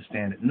can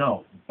understand it.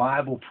 No,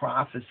 Bible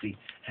prophecy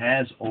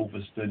has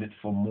overstood it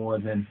for more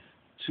than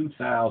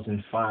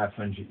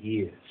 2,500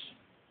 years.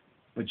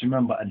 But you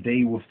remember, a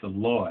day with the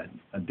Lord,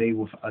 a day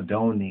with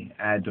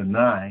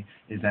Adonai,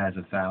 is as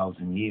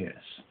 1,000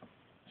 years.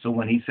 So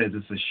when he says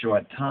it's a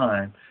short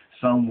time,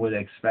 some would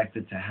expect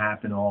it to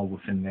happen all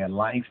within their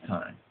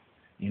lifetime.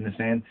 You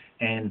understand?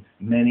 And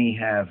many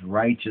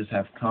righteous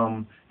have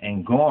come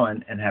and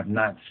gone and have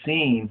not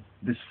seen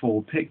this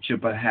full picture,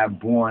 but have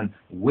borne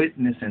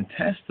witness and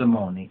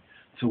testimony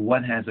to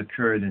what has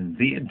occurred in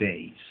their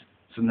days.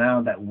 So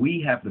now that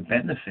we have the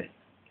benefit,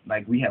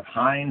 like we have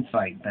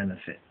hindsight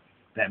benefit,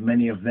 that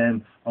many of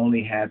them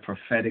only had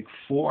prophetic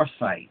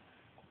foresight.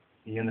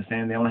 You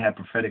understand? They only had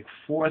prophetic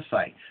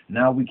foresight.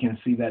 Now we can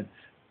see that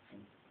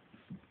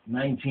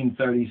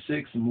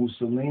 1936,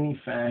 Mussolini,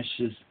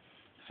 fascist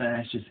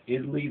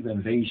Italy, the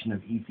invasion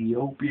of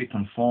Ethiopia,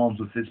 conforms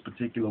with this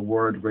particular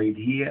word right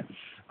here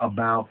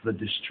about the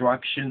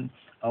destruction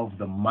of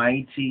the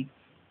mighty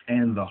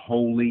and the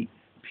holy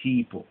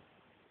people.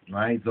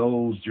 Right?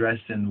 Those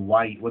dressed in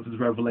white. What does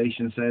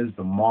Revelation says?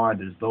 The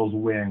martyrs, those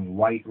wearing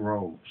white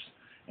robes.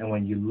 And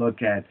when you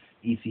look at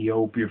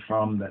Ethiopia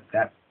from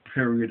that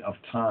period of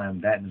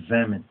time, that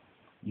Zeman,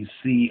 you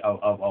see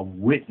a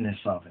witness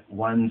of it.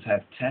 Ones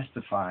have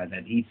testified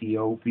that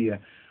Ethiopia,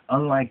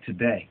 unlike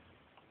today,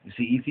 you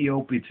see,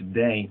 Ethiopia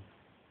today,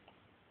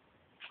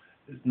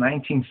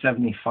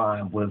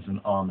 1975 was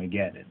an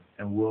Armageddon,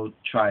 and we'll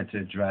try to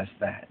address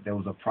that. There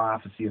was a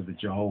prophecy of the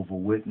Jehovah's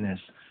Witness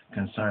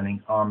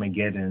concerning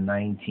Armageddon in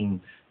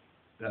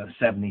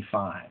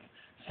 1975.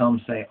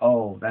 Some say,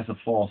 oh, that's a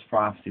false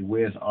prophecy.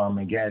 Where's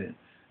Armageddon?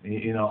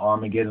 You know,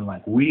 Armageddon,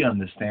 like we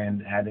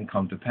understand, hadn't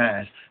come to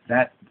pass.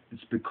 That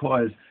it's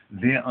because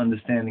their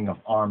understanding of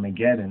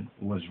Armageddon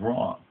was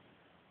wrong.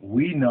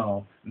 We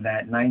know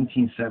that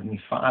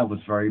 1975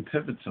 was very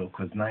pivotal,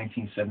 because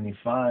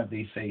 1975,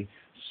 they say,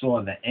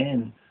 saw the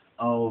end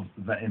of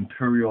the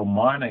imperial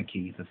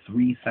monarchy, the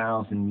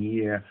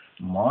 3,000-year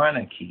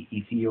monarchy,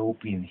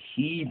 Ethiopian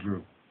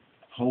Hebrew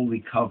Holy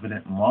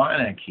Covenant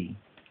monarchy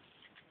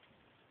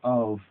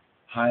of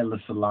Haile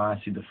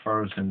Selassie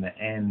I, and the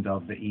end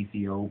of the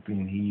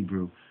Ethiopian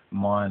Hebrew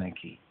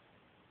monarchy.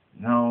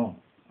 No,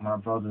 my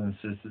brothers and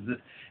sisters,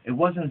 it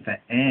wasn't the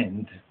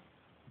end,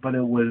 but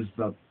it was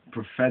the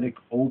prophetic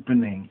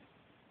opening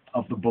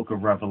of the book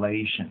of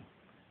Revelation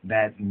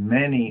that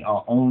many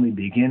are only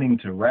beginning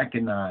to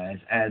recognize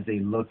as they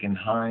look in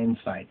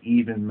hindsight,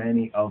 even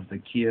many of the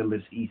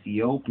careless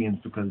Ethiopians,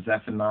 because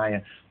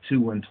Zephaniah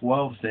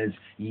 2:12 says,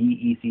 ye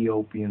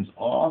Ethiopians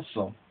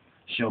also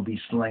shall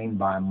be slain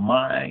by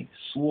my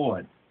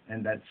sword.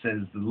 And that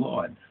says the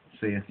Lord,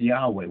 saith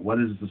Yahweh. What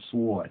is the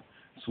sword?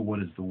 The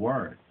sword is the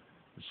word.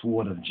 The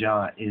sword of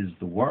Jah is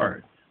the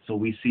word. So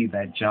we see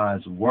that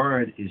Jah's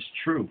word is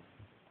true.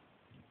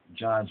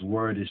 Jah's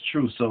word is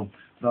true. So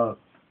the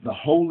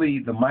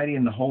mighty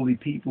and the holy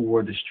people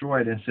were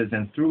destroyed, and says,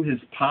 and through his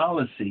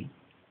policy,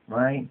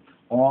 right,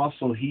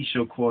 also he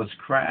shall cause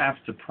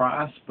craft to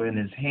prosper in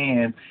his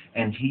hand,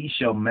 and he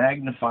shall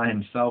magnify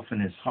himself in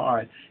his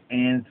heart,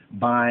 and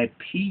by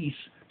peace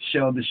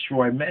shall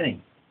destroy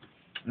many.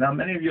 Now,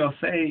 many of y'all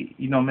say,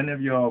 many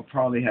of y'all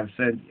probably have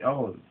said,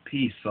 oh,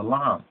 peace,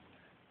 salam.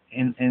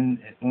 And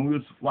when we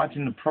was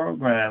watching the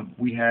program,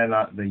 we had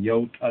the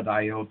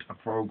Iota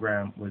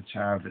program, which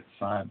have it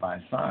side by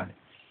side.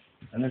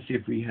 And let's see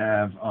if we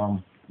have,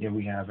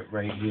 we have it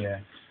right here.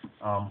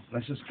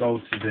 Let's just go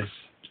to this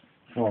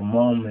for a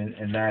moment,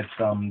 and that's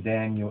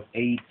Daniel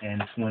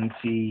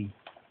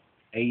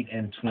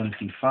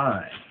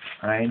 8:25,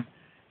 right?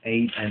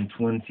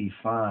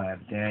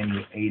 8:25,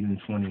 Daniel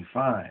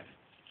 8:25.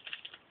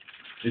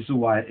 This is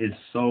why it's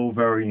so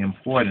very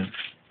important,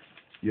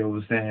 you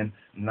understand,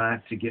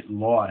 not to get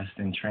lost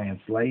in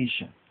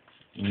translation.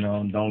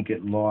 Don't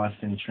get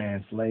lost in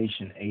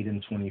translation.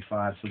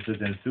 8:25. So it says,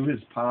 and through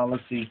his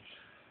policy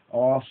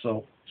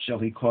also shall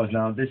he cause.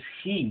 Now this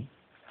he,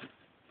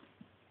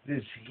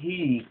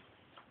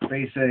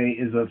 they say,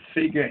 is a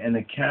figure and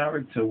a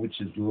character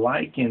which is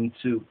likened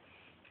to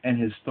an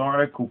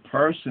historical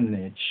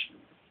personage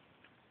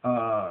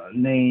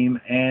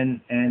named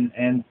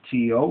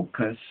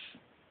Antiochus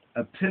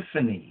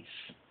Epiphanes.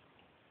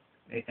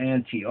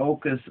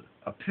 Antiochus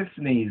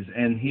Epiphanes,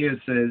 and here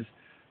it says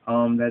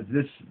that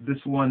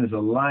this one is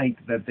alike,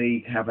 that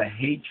they have a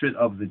hatred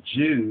of the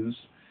Jews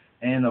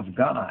and of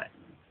God,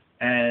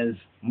 as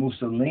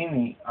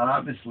Mussolini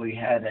obviously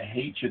had a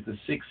hatred. The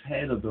sixth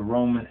head of the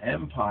Roman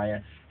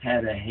Empire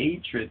had a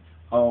hatred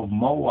of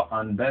Moa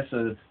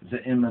Anbesa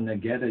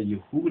Ze'imanegeda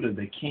Yehuda,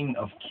 the king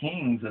of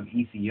kings of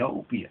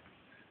Ethiopia,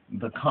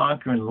 the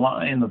conquering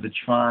lion of the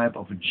tribe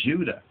of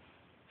Judah.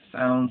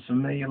 Sounds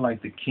familiar,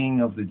 like the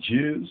king of the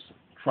Jews,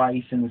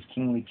 Christ in his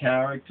kingly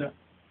character.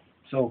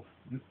 So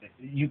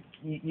you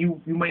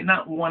might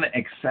not want to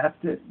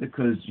accept it,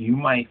 because you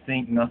might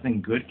think nothing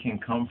good can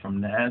come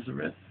from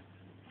Nazareth,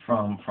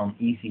 from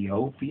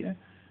Ethiopia,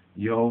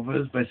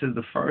 Yovas. But it says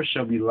the first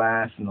shall be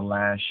last, and the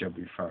last shall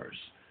be first.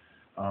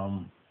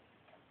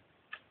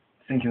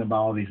 thinking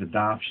about all these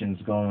adoptions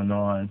going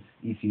on,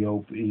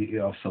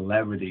 Ethiopia, of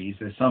celebrities.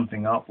 There's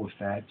something up with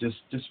that. Just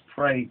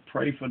pray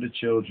for the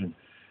children.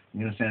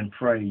 You understand?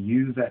 Pray.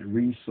 Use that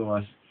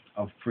resource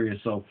of prayer.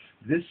 So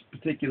this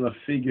particular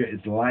figure is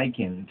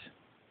likened,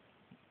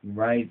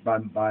 right,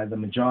 by the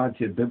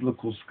majority of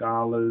biblical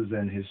scholars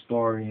and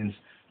historians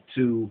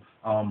to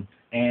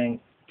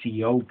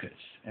Antiochus.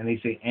 And they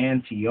say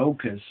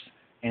Antiochus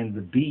and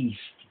the beast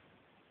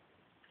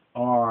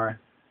are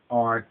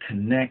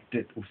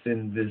connected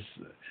within this,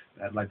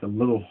 like a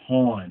little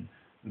horn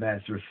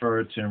that's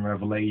referred to in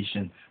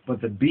Revelation. But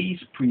the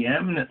beast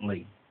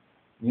preeminently,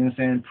 you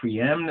understand,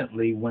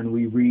 preeminently when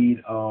we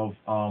read of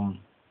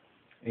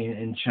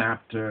in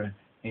chapter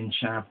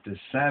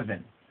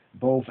 7,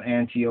 both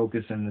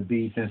Antiochus and the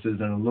beast, and it says,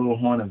 and the little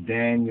horn of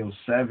Daniel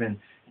 7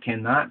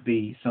 cannot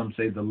be, some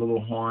say, the little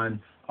horn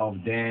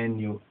of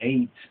Daniel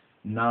 8,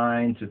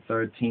 9 to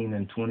 13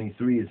 and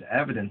 23 is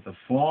evident. The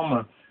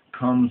former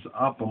comes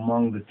up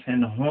among the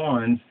 10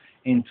 horns,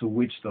 into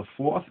which the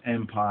fourth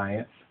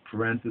empire,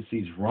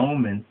 parentheses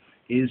Roman,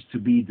 is to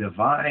be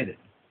divided.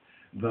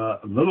 The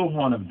little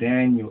horn of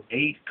Daniel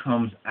 8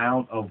 comes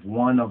out of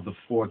one of the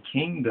 4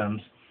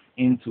 kingdoms,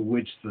 into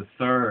which the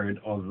third,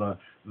 or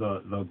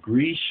the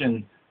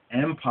Grecian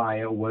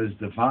Empire, was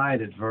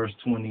divided, verse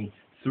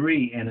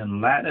 23, and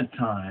in latter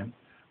time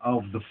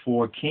of the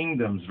 4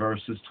 kingdoms,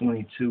 verses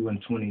 22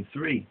 and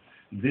 23.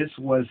 This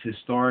was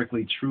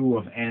historically true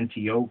of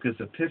Antiochus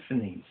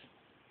Epiphanes,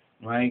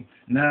 right?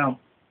 Now,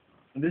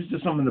 this is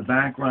just some of the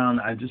background.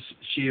 I just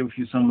share with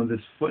you some of this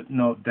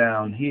footnote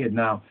down here.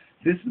 Now,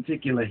 this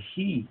particular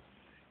he,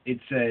 it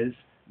says,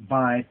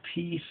 by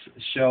peace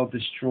shall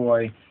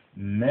destroy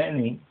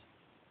many.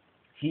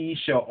 He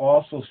shall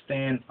also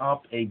stand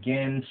up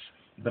against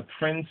the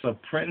prince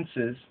of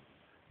princes,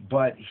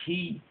 but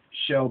he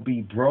shall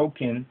be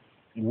broken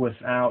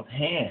without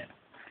hand.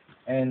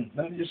 And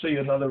let me just show you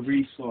another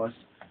resource,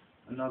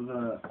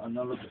 another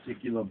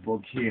particular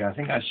book here. I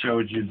think I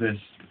showed you this